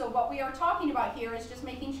you, so what we are talking about here is just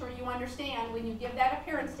making sure you understand when you give that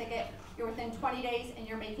appearance ticket, you're within 20 days and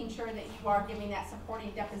you're making sure that you are giving that supporting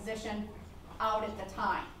deposition out at the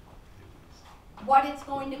time. What it's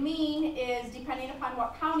going to mean is, depending upon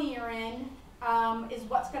what county you're in, is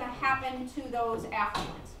what's going to happen to those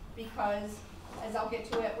afterwards, because as I'll get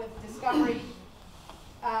to it with discovery,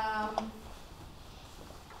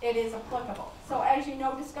 it is applicable. So as you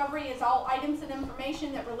know, discovery is all items and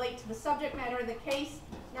information that relate to the subject matter of the case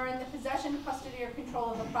and are in the possession, custody, or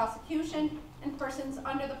control of the prosecution and persons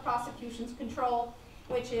under the prosecution's control,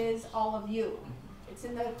 which is all of you. It's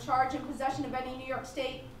in the charge and possession of any New York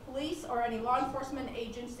State police or any law enforcement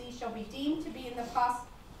agency shall be deemed to be in the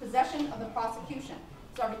possession of the prosecution.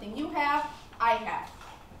 So everything you have, I have.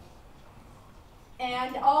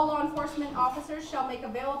 And all law enforcement officers shall make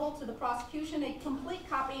available to the prosecution a complete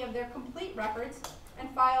copy of their complete records and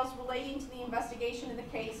files relating to the investigation of the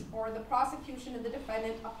case or the prosecution of the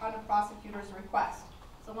defendant upon a prosecutor's request.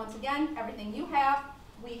 So once again, everything you have,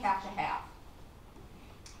 we have to have.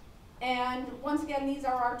 And once again, these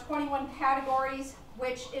are our 21 categories,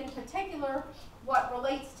 which in particular, what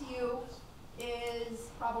relates to you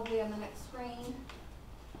is probably on the next screen,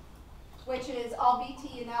 which is all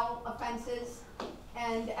BT&L offenses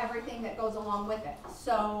and everything that goes along with it.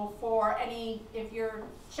 So for any, if you're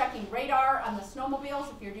checking radar on the snowmobiles,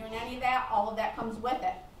 if you're doing any of that, all of that comes with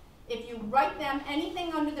it. If you write them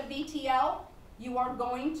anything under the VTL, you are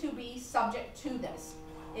going to be subject to this.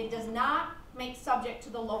 It does not make subject to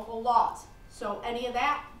the local laws. So any of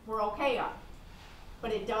that, we're okay on.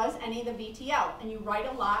 But it does any of the VTL, and you write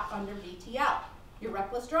a lot under VTL. Your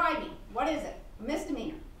reckless driving, what is it? A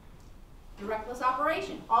misdemeanor. Your reckless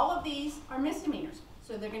operation, all of these are misdemeanors.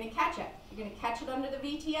 So they're going to catch it. You're going to catch it under the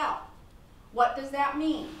VTL. What does that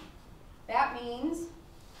mean? That means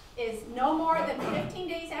is no more than 15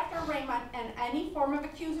 days after arraignment and any form of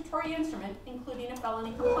accusatory instrument, including a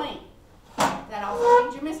felony complaint. That also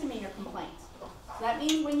means your misdemeanor complaints. So that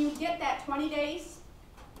means when you get that 20 days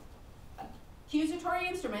accusatory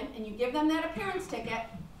instrument and you give them that appearance ticket,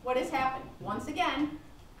 what has happened? Once again,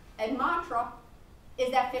 and mantra,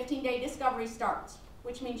 is that 15-day discovery starts,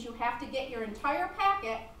 which means you have to get your entire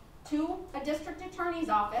packet to a district attorney's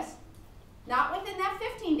office, not within that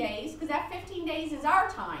 15 days, because that 15 days is our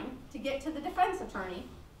time to get to the defense attorney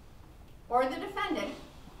or the defendant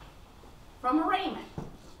from arraignment.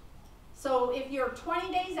 So if you're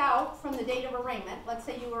 20 days out from the date of arraignment, let's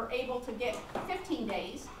say you were able to get 15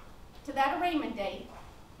 days to that arraignment date,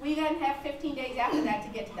 we then have 15 days after that to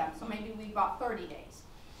get to them. So maybe we've got 30 days.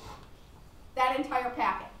 That entire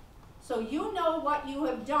packet. So you know what you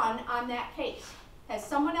have done on that case. Has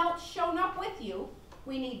someone else shown up with you?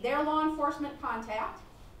 We need their law enforcement contact.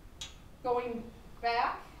 Going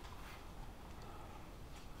back.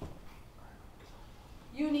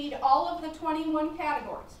 You need all of the 21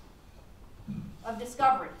 categories of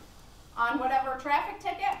discovery on whatever traffic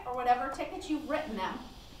ticket or whatever tickets you've written them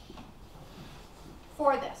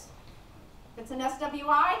for this. If it's an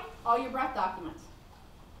SWI, all your breath documents.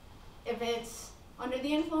 If it's under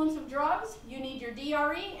the influence of drugs, you need your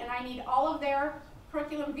DRE, and I need all of their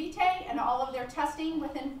curriculum vitae and all of their testing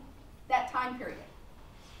within that time period.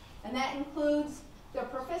 And that includes the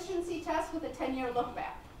proficiency test with a 10-year look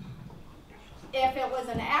back. If it was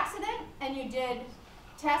an accident and you did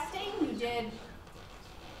testing, you did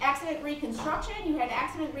accident reconstruction, you had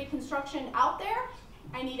accident reconstruction out there,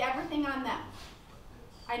 I need everything on them.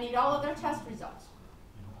 I need all of their test results.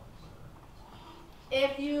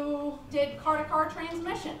 If you did car-to-car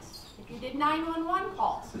transmissions, if you did 911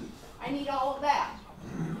 calls, I need all of that.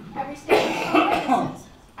 Every statement from witnesses,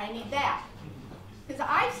 I need that. Because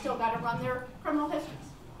I've still got to run their criminal histories.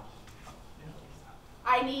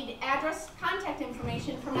 I need address, contact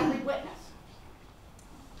information from every witness.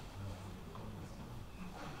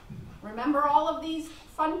 Remember all of these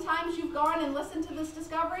fun times you've gone and listened to this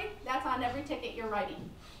discovery? That's on every ticket you're writing.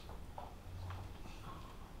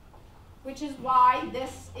 Which is why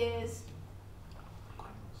this is,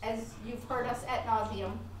 as you've heard us ad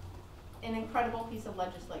nauseum, an incredible piece of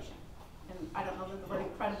legislation. And I don't know that the word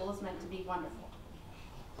incredible is meant to be wonderful.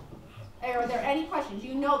 Are there any questions?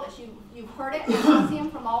 You know this. You've heard it ad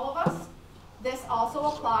nauseum from all of us. This also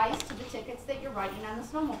applies to the tickets that you're writing on the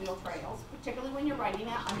snowmobile trails, particularly when you're writing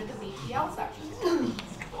it under the VTL sections.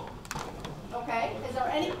 Okay? Is there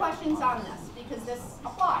any questions on this? Because this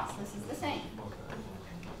applies. This is the same.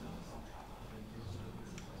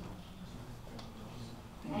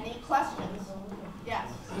 Any questions? Yes.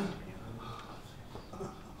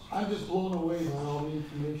 I'm just blown away by all the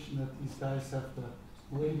information that these guys have to,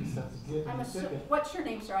 ladies have to get in the ticket. What's your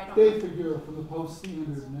name, sir? I don't Dave know. Figueroa from the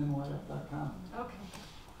Post-Standard and NYF.com. Okay.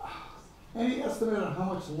 Any estimate on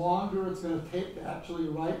how much longer it's going to take to actually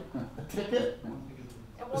write a ticket?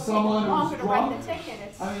 It will take Someone longer who's to write drunk? the ticket.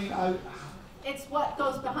 It's It's what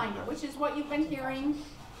goes behind it, which is what you've been hearing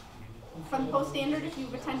from the Post-Standard if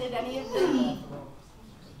you've attended any of the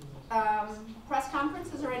press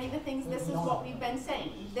conferences or any of the things. This is what we've been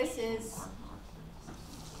saying. This is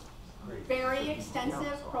very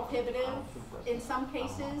extensive, prohibitive, in some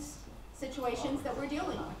cases, situations that we're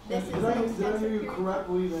dealing with. This is did an I hear extensive you period.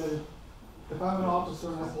 correctly that if I'm an officer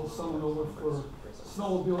and I pull someone over for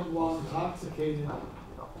snowmobiling while intoxicated,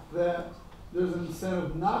 that there's an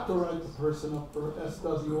incentive not to write the person up for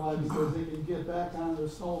SWI because they can get back on their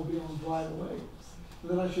snowmobile and drive away?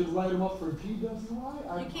 Then I should write them up for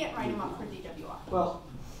DWI? You can't write them up for DWI. Well,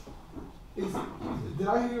 did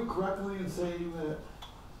I hear you correctly in saying that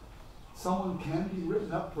someone can be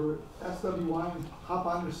written up for SWI and hop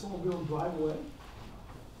on their snowmobile and drive away?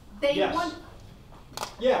 They Yes. want.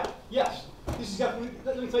 Yeah, yes. This is definitely,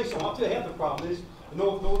 let me tell you something, I'll tell you half the problem is,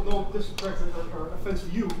 no disrespect or offense to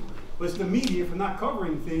you, but it's the media for not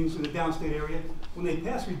covering things in the downstate area when they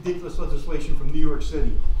pass ridiculous legislation from New York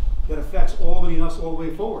City that affects Albany and us all the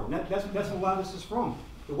way forward. And that's what a lot of this is from.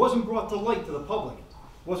 It wasn't brought to light to the public.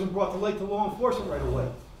 It wasn't brought to light to law enforcement right away.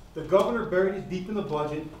 The governor buried it deep in the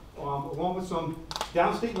budget, along with some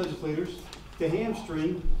downstate legislators, to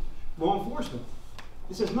hamstring law enforcement.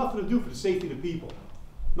 This has nothing to do for the safety of the people.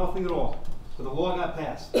 Nothing at all. But the law got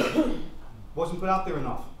passed. Wasn't put out there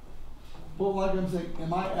enough. Well, like I'm saying,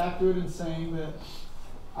 am I accurate in saying that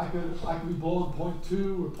I could be blowing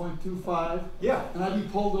 .2 or .25? Yeah. And I'd be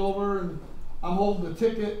pulled over and I'm holding the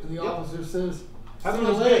ticket and the officer says, Have a see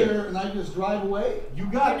you nice day. later, and I just drive away? You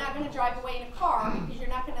got You're it. not going to drive away in a car because you're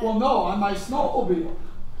not going to. Well, no, on my snowmobile.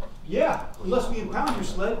 Yeah, unless we impound your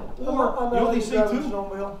sled, or, I'm you know not what they letting you say drive the too?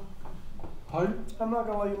 snowmobile. Pardon? I'm not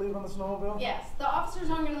gonna let you leave on the snowmobile. Yes, the officers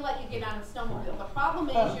aren't going to let you get on a snowmobile. The problem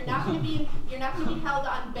is you're not going to be held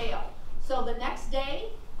on bail. So the next day,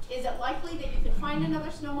 is it likely that you could find another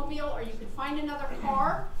snowmobile or you could find another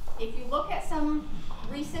car? If you look at some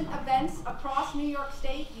recent events across New York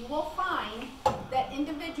State, you will find that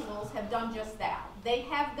individuals have done just that. They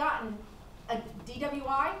have gotten a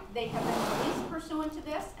DWI, they have been released pursuant to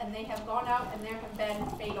this, and they have gone out and there have been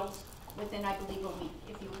fatals within, I believe, a week.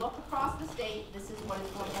 If you look across the state, this is what is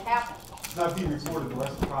going to happen. It's not being reported,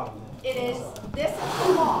 that's the problem. It is, this is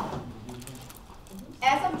the law.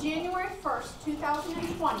 As of January 1st,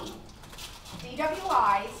 2020,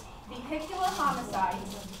 DWIs, vehicular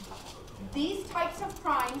homicides, these types of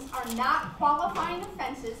crimes are not qualifying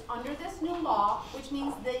offenses under this new law, which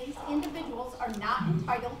means these individuals are not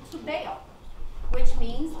entitled to bail, which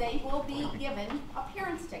means they will be given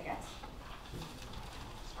appearance tickets.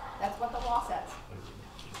 That's what the law says.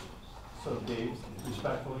 So Dave,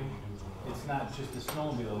 respectfully, it's not just the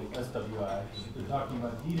snowmobile SWI, they're talking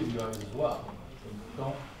about DWIs as well.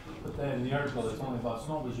 Don't put that in the article that's only about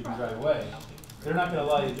snowmobiles you can drive away. They're not gonna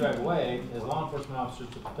allow you to drive away as law enforcement officers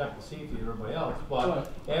to protect the safety of everybody else,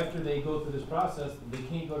 but after they go through this process, they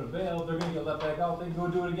can't go to bail, they're gonna get let back out, they can go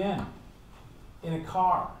do it again. In a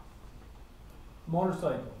car,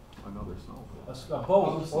 motorcycle, Another snowmobile. a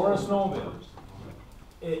boat, or a snowmobile.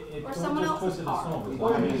 It Or don't someone just else's put it in car. snowmobile.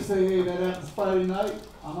 Why do you say, hey, that happens Friday night,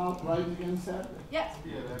 I'm out riding again Saturday? Yes.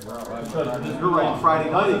 You're riding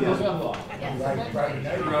Friday night again. Yes.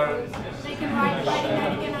 They can ride Friday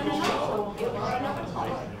night again on another snowmobile or another car.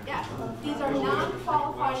 Yes. These are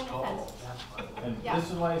non-qualifying offenses. And Yes.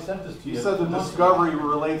 this is why I sent this to you. You said the discovery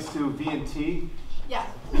relates to V&T, Yes.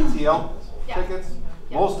 VTL Yes. tickets?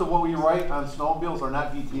 Yes. Most of what we write on snowmobiles are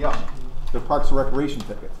not VTL. They're Parks and Recreation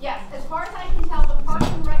tickets. Yes, as far as I can tell, the Parks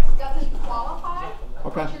and Recs doesn't qualify.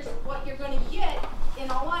 Okay. What you're going to get, in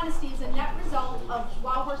all honesty, is a net result of,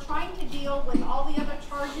 while we're trying to deal with all the other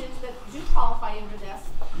charges that do qualify under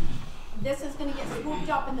this is going to get swooped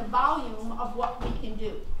up in the volume of what we can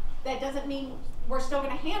do. That doesn't mean we're still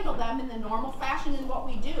going to handle them in the normal fashion in what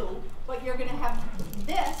we do, but you're going to have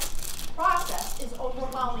this process is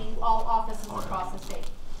overwhelming all offices across the state.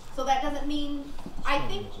 So that doesn't mean, I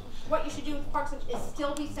think what you should do with Parks is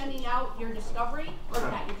still be sending out your discovery, or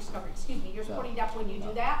not your discovery, excuse me, your sporting depth when you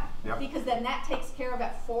do that. Yep. Because then that takes care of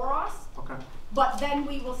it for us. Okay. But then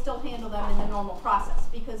we will still handle them in the normal process,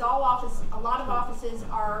 because a lot of offices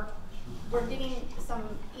we're getting some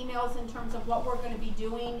emails in terms of what we're going to be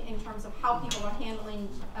doing in terms of how people are handling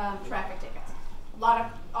traffic tickets. A lot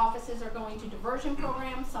of offices are going to diversion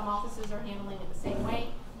programs, some offices are handling it the same way,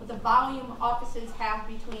 but the volume offices have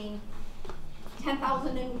between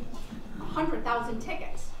 10,000 and 100,000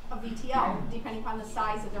 tickets of VTL, depending upon the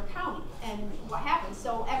size of their county and what happens.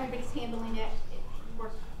 So everybody's handling it,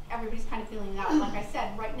 everybody's kind of feeling it out. Like I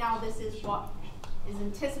said, right now this is what is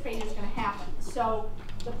anticipated is going to happen. So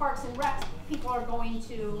the Parks and Recs people are going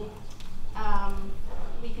to,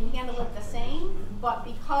 we can handle it the same, but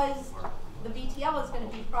because the VTL is going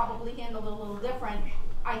to be probably handled a little different,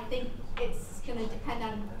 I think it's going to depend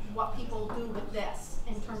on what people do with this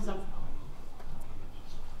in terms of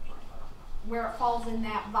where it falls in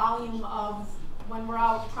that volume of when we're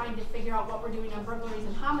out trying to figure out what we're doing on burglaries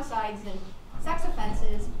and homicides and sex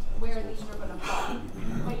offenses, where these are going to fall.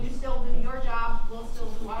 But you still do your job, we'll still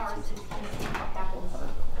do ours, and see what happens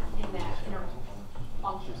in that inner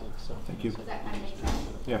function. Thank you. Does that kind of make sense?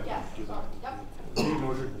 Yeah. Yes. Yep. Hey,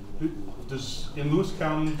 Moser, in Lewis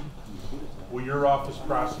County, will your office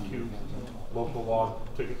prosecute local law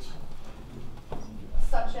tickets?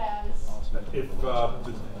 Such as? If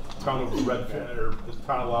the town of Redfin or the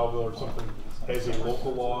town of Lowville or something has a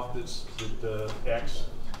local law that acts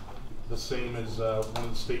the same as one of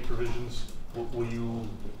the state provisions, do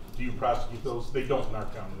you prosecute those? They don't in our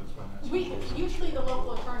county, that's what I'm asking. Usually the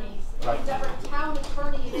local attorneys, Right. whichever town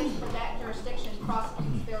attorney it is for that jurisdiction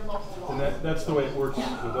prosecutes their local law. And that's the way it works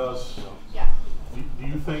with us. Yeah. Do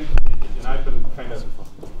you think, and I've been kind of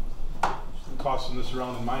tossing this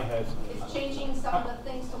around in my head. It's changing some of the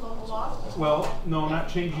things to local laws? Well, no, not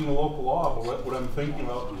changing the local law, but what I'm thinking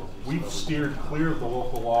about, we've steered clear of the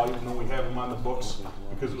local law, even though we have them on the books,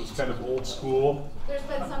 because it was kind of old school. There's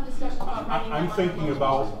been some discussion about writing I'm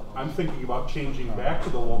thinking about changing back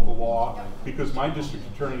to the local law, because my district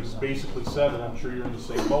attorney has basically said, and I'm sure you're in the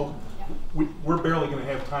same boat, we're barely going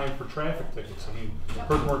to have time for traffic tickets. I mean,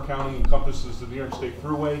 Perkmore County encompasses the New York State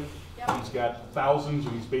Thruway. He's got thousands,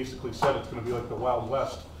 and he's basically said it's going to be like the Wild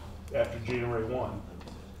West after January 1.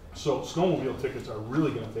 So snowmobile tickets are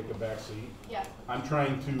really going to take a backseat. Yeah. I'm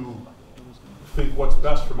trying to think what's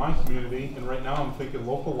best for my community, and right now I'm thinking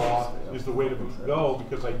local law is the way to go,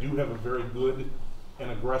 because I do have a very good and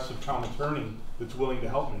aggressive town attorney that's willing to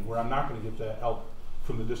help me, where I'm not going to get that help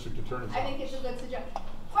from the district attorney's office. I think it's a good suggestion.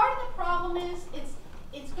 Part of the problem is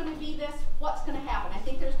it's going to be this, what's going to happen. I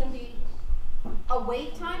think there's going to be a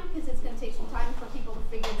wait time, because it's gonna take some time for people to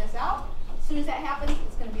figure this out. As soon as that happens,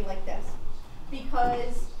 it's gonna be like this.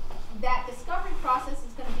 Because that discovery process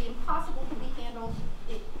is gonna be impossible to be handled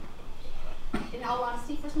in all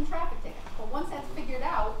honesty for some traffic tickets. But once that's figured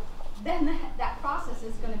out, then that process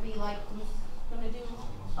is gonna be like, who's gonna do,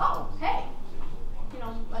 oh, hey, you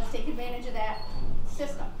know, let's take advantage of that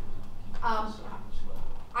system.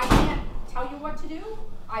 I can't tell you what to do.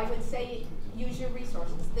 I would say use your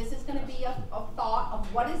resources. This is gonna be a thought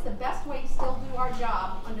of what is the best way to still do our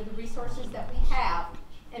job under the resources that we have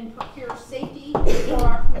and procure safety for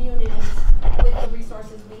our communities with the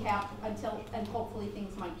resources we have and hopefully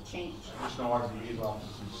things might change. Additional RVA's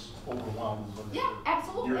office is overwhelmed with Yeah,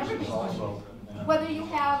 absolutely, yours is everybody's also. Whether you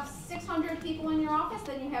have 600 people in your office,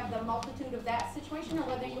 then you have the multitude of that situation, or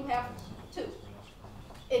whether you have 2.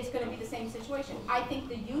 It's gonna be the same situation. I think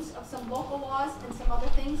the use of some local laws and some other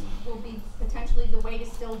things will be potentially the way to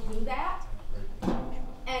still do that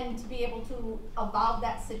and to be able to evolve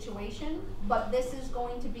that situation. But this is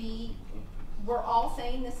going to be, we're all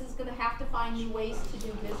saying this is gonna have to find new ways to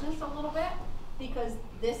do business a little bit, because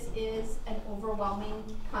this is an overwhelming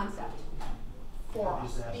concept for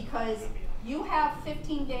us. Because you have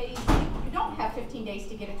 15 days, you don't have 15 days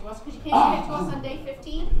to get it to us, because you can't get it to us on day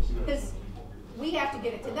 15, because we have to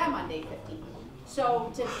get it to them on day 15.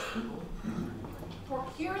 So to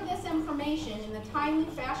procure this information in the timely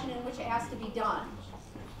fashion in which it has to be done,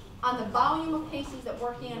 on the volume of cases that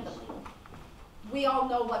we're handling, we all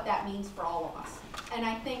know what that means for all of us. And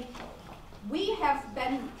I think we have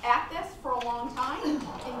been at this for a long time in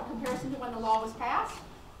comparison to when the law was passed.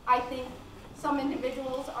 I think some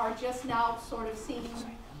individuals are just now sort of seeing,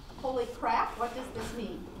 holy crap, what does this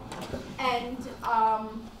mean? And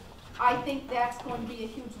I think that's going to be a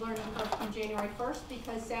huge learning curve from January 1st,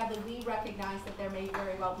 because sadly we recognize that there may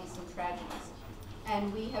very well be some tragedies.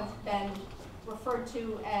 And we have been referred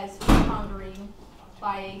to as fear-mongering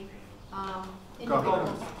by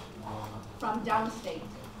individuals from downstate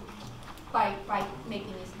by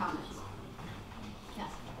making these comments.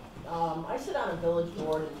 Yes. I sit on a village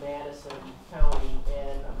board in Madison County,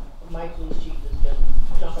 and my police chief has been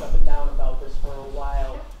jumping up and down about this for a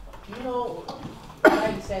while. You know, I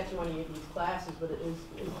haven't sat through any of these classes, but is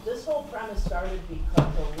this whole premise started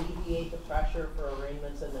because to alleviate the pressure for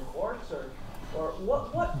arraignments in the courts, or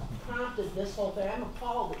what prompted this whole thing? I'm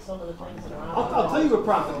appalled at some of the things that are on. I'll tell you what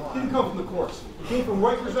prompted it. It didn't come from the courts. It came from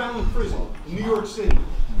Rikers Island Prison in New York City.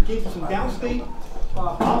 It came from some downstate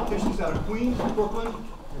politicians out of Queens, Brooklyn,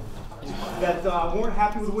 that weren't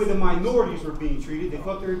happy with the way the minorities were being treated. They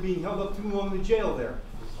thought they were being held up too long in the jail there.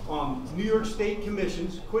 New York State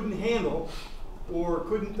commissions couldn't handle or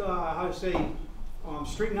couldn't,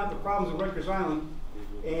 straighten out the problems of Rikers Island,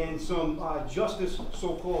 and some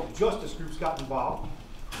so-called justice groups got involved.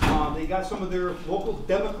 They got some of their local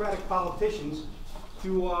Democratic politicians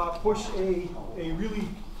to push a really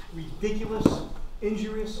ridiculous,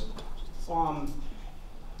 injurious,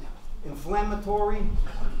 inflammatory,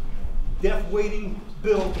 death-waiting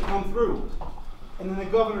bill to come through. And then the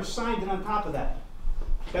governor signed it on top of that.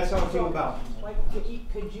 That's how it came about. Like,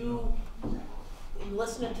 could you, in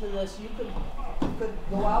listening to this, you could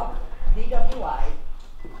go out, DWI.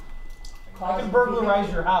 I can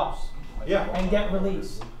burglarize your house. Yeah. And get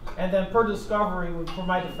released. And then per discovery, for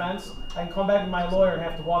my defense, I can come back to my lawyer and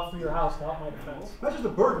have to walk through your house to help my defense. Not just a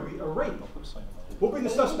burglary, a rape. We'll bring the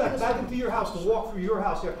suspect back into your house to walk through your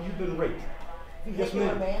house after you've been raped. Yes, Vehicular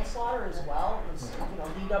ma'am. manslaughter as well, is,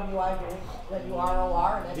 DWI,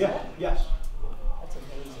 WROR, and that's it? Yes. That's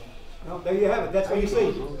amazing. Well, there you have it. That's what you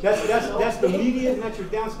say. That's the media and that's your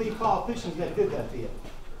downstate politicians that did that to you.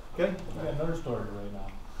 Okay? I got another story right now.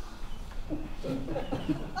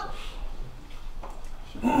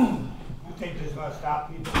 You think this is going to stop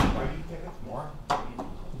people from writing tickets more?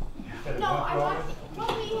 No,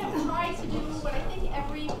 what we have tried to do, what I think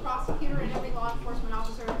every prosecutor and every law enforcement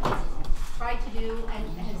officer has tried to do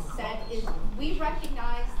and has said is we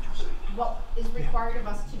recognize what is required of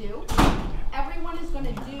us to do. Everyone is going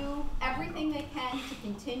to do everything they can to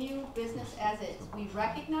continue business as is. We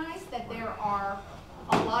recognize that there are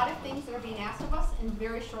a lot of things that are being asked of us in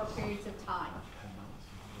very short periods of time.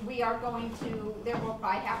 We are going to, there will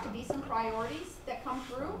probably have to be some priorities that come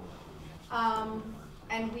through.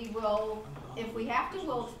 And we will, if we have to,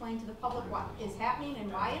 we'll explain to the public what is happening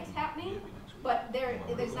and why it's happening. But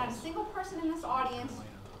there's not a single person in this audience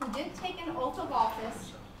who did take an oath of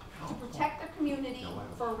office to protect their community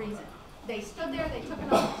for a reason. They stood there, they took an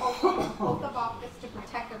oath of office to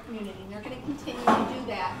protect their community, and they're going to continue to do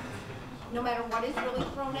that no matter what is really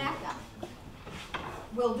thrown at them.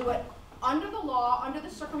 We'll do it under the law, under the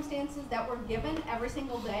circumstances that we're given every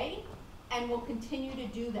single day, and will continue to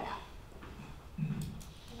do that.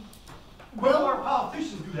 When will our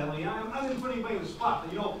politicians do that, Lee? I'm not going to put anybody in the spot,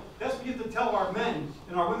 but you know, that's what you have to tell our men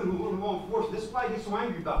and our women who are in law enforcement. This is why I get so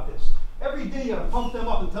angry about this. Every day you got to pump them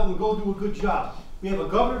up and tell them to go do a good job. We have a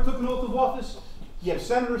governor who took an oath of office, you have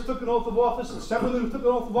senators who took an oath of office, assemblymen who took an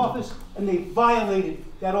oath of office, and they violated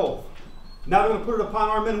that oath. Now they're going to put it upon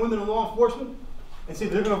our men and women in law enforcement and say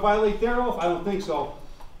they're going to violate their oath? I don't think so.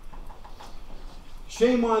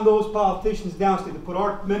 Shame on those politicians downstate to put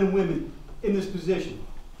our men and women in this position.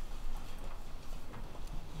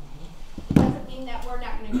 Doesn't mean that we're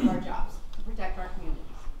not going to do our jobs to protect our communities.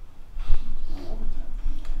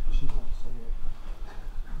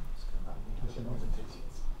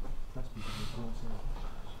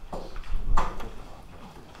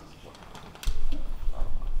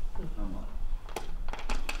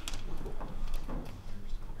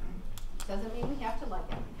 Doesn't mean we have to like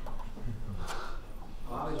it.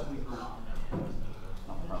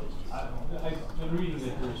 I've been reading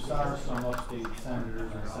that there are some upstate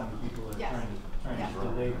senators and some people that are trying to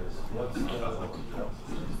delay this. What's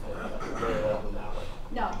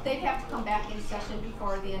No, they'd have to come back in session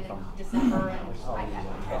before the end of December, and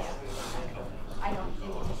I don't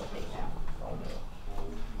anticipate that.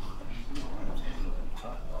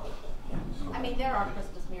 I mean, there are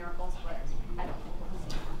Christmas miracles, but I don't think we'll see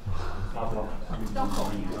them. Don't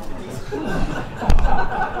quote me on that.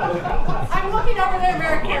 I'm looking over there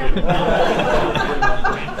very carefully.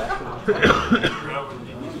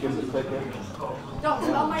 Don't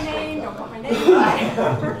spell my name, don't put my name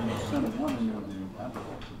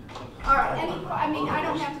All right, I mean, I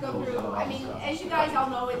don't have to go through, I mean, as you guys all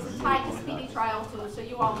know, it's tied to speedy trial too, so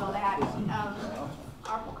you all know that.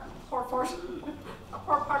 Our poor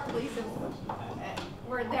Park Police,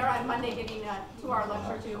 we're there on Monday giving a 2-hour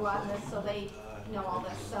lecture to on this, so they know all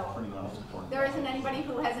this. So there isn't anybody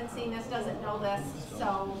who hasn't seen this, doesn't know this.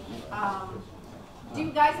 So do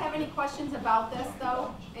you guys have any questions about this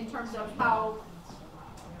though, in terms of how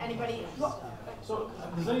anybody? So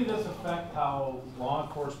does any of this affect how law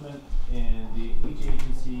enforcement and each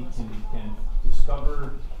agency can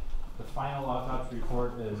discover the final autopsy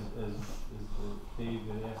report, as Dave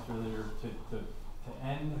had asked earlier, to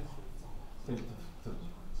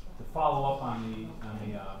follow up on the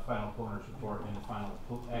final coroner's report and the final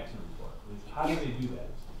accident report? How do they do that?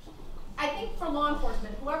 I think for law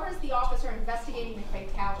enforcement, whoever is the officer investigating the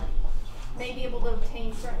fatality may be able to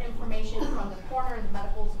obtain certain information from the coroner and the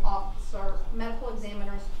medical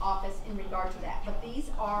examiner's office in regard to that. But these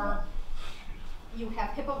are, you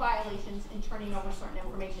have HIPAA violations in turning over certain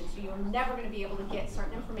information, so you're never going to be able to get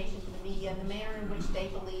certain information to the media in the manner in which they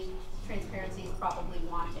believe transparency is probably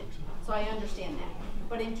wanted. So I understand that.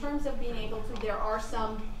 But in terms of being able to, there are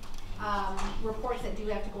some reports that do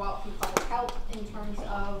have to go out through public health in terms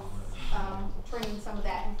of turning some of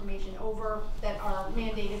that information over that are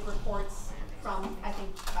mandated reports from, I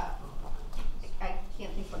think, I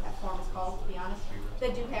can't think what that form is called, to be honest,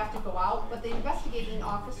 that do have to go out. But the investigating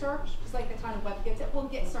officer, just like the town of Webb gets it, will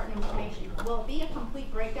get certain information. Will it be a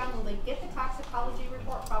complete breakdown? Will they get the toxicology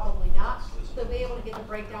report? Probably not. They'll be able to get the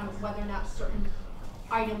breakdown of whether or not certain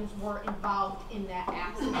items were involved in that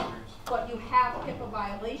accident. But you have HIPAA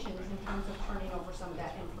violations in terms of turning over some of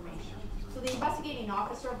that information. So the investigating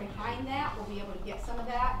officer behind that will be able to get some of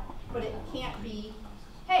that, but it can't be,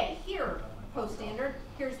 hey, here, post standard,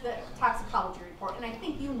 here's the toxicology report. And I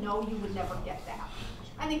think you know you would never get that.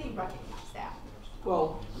 I think you recognize that.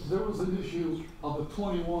 Well, there was an issue of the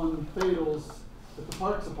 21 fatals that the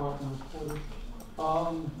Parks Department reported.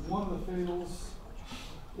 One of the fatals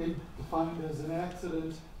they defined as an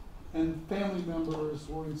accident, and family members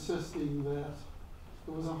were insisting that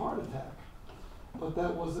it was a heart attack, but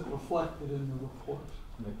that wasn't reflected in the report.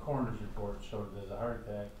 And the coroner's report showed it as a heart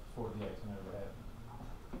attack before the accident ever happened.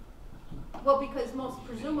 Well, because most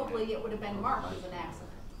presumably it would have been marked as an accident.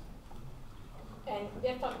 And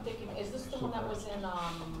if I'm thinking, is this the one that was in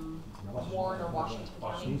Warren or Washington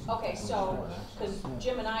County? Okay, so, because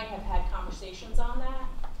Jim and I have had conversations on that,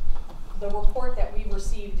 the report that we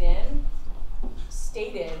received in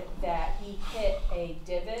stated that he hit a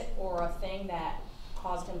divot or a thing that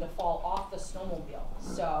caused him to fall off the snowmobile.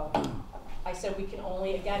 So I said we can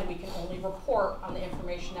only report on the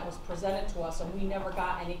information that was presented to us, and we never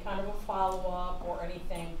got any kind of a follow-up or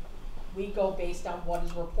anything. We go based on what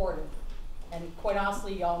is reported. And quite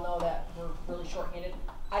honestly, y'all know that we're really short-handed.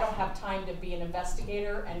 I don't have time to be an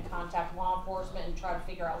investigator and contact law enforcement and try to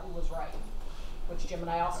figure out who was right, which Jim and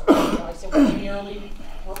I also did. So I said we merely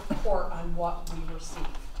report on what we receive.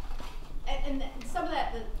 And some of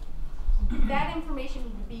that, that information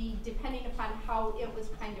would be depending upon how it was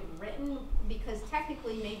kind of written, because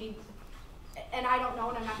technically maybe and I don't know,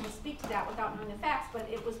 and I'm not gonna speak to that without knowing the facts, but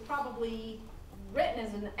it was probably written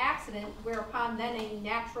as an accident, whereupon then a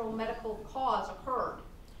natural medical cause occurred.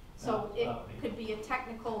 So it could be a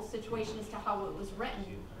technical situation as to how it was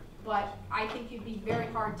written, but I think you'd be very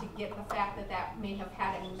hard to get the fact that that may have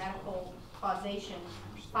had a medical causation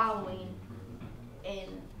following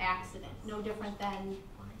an accident. No different than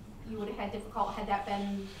you would have had difficult had that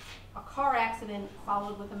been a car accident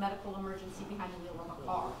followed with a medical emergency behind the wheel of a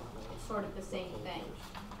car. It's sort of the same thing.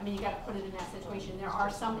 I mean, you got to put it in that situation. There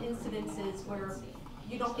are some incidences where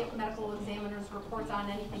you don't get medical examiners' reports on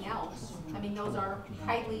anything else. I mean, those are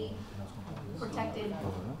highly protected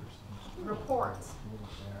reports.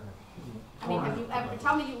 I mean, have you ever,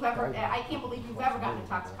 tell me you've ever, I can't believe you've ever gotten a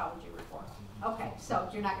toxicology report. Okay, so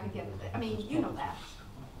you're not going to get it. I mean, you know that.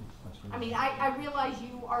 I mean, I realize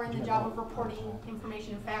you are in the job of reporting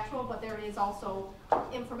information and factual, but there is also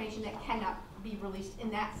information that cannot be released in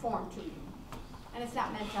that form to you. And it's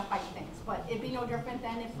not meant to hide things, but it'd be no different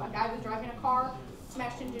than if a guy was driving a car,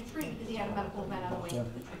 smashed into a tree because he had a medical event on the way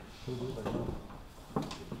into the tree.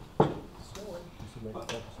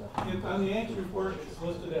 On the accident report, it's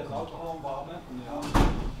listed as alcohol involvement in the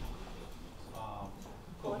officer.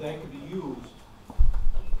 So that could be used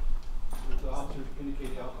if the officers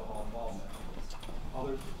indicate alcohol involvement.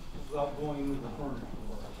 Others, without going into the furniture.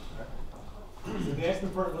 The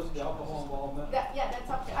accident report lists the alcohol involvement. Yeah, that's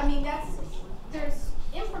up to, I mean, there's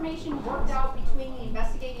information worked out between the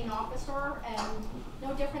investigating officer and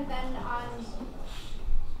no different than on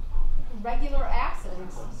regular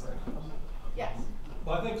accidents. Yes.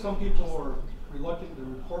 Well, I think some people are reluctant to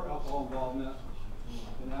report alcohol involvement,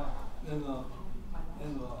 and then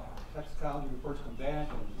the toxicology reports come back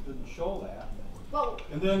and it didn't show that. Well,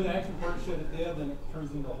 and then the accident report said it did, then it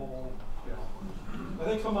turns into a whole, I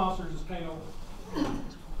think some officers just kind of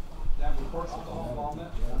that report alcohol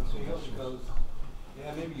involvement because,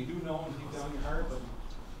 yeah, maybe you do know and deep down in your heart, but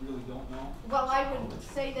you really don't know. Well, I would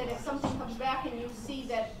say that if something comes back and you see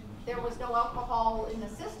that there was no alcohol in the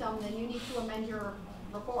system, then you need to amend your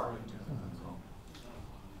report.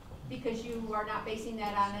 Because you are not basing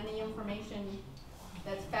that on any information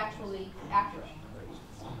that's factually accurate.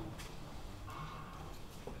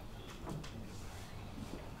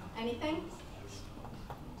 Anything?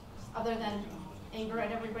 Other than anger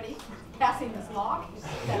at everybody passing this log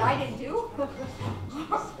that I didn't do?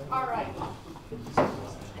 All right.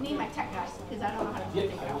 I need my tech guys because I don't know how to do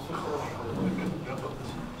it.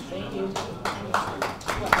 Thank you.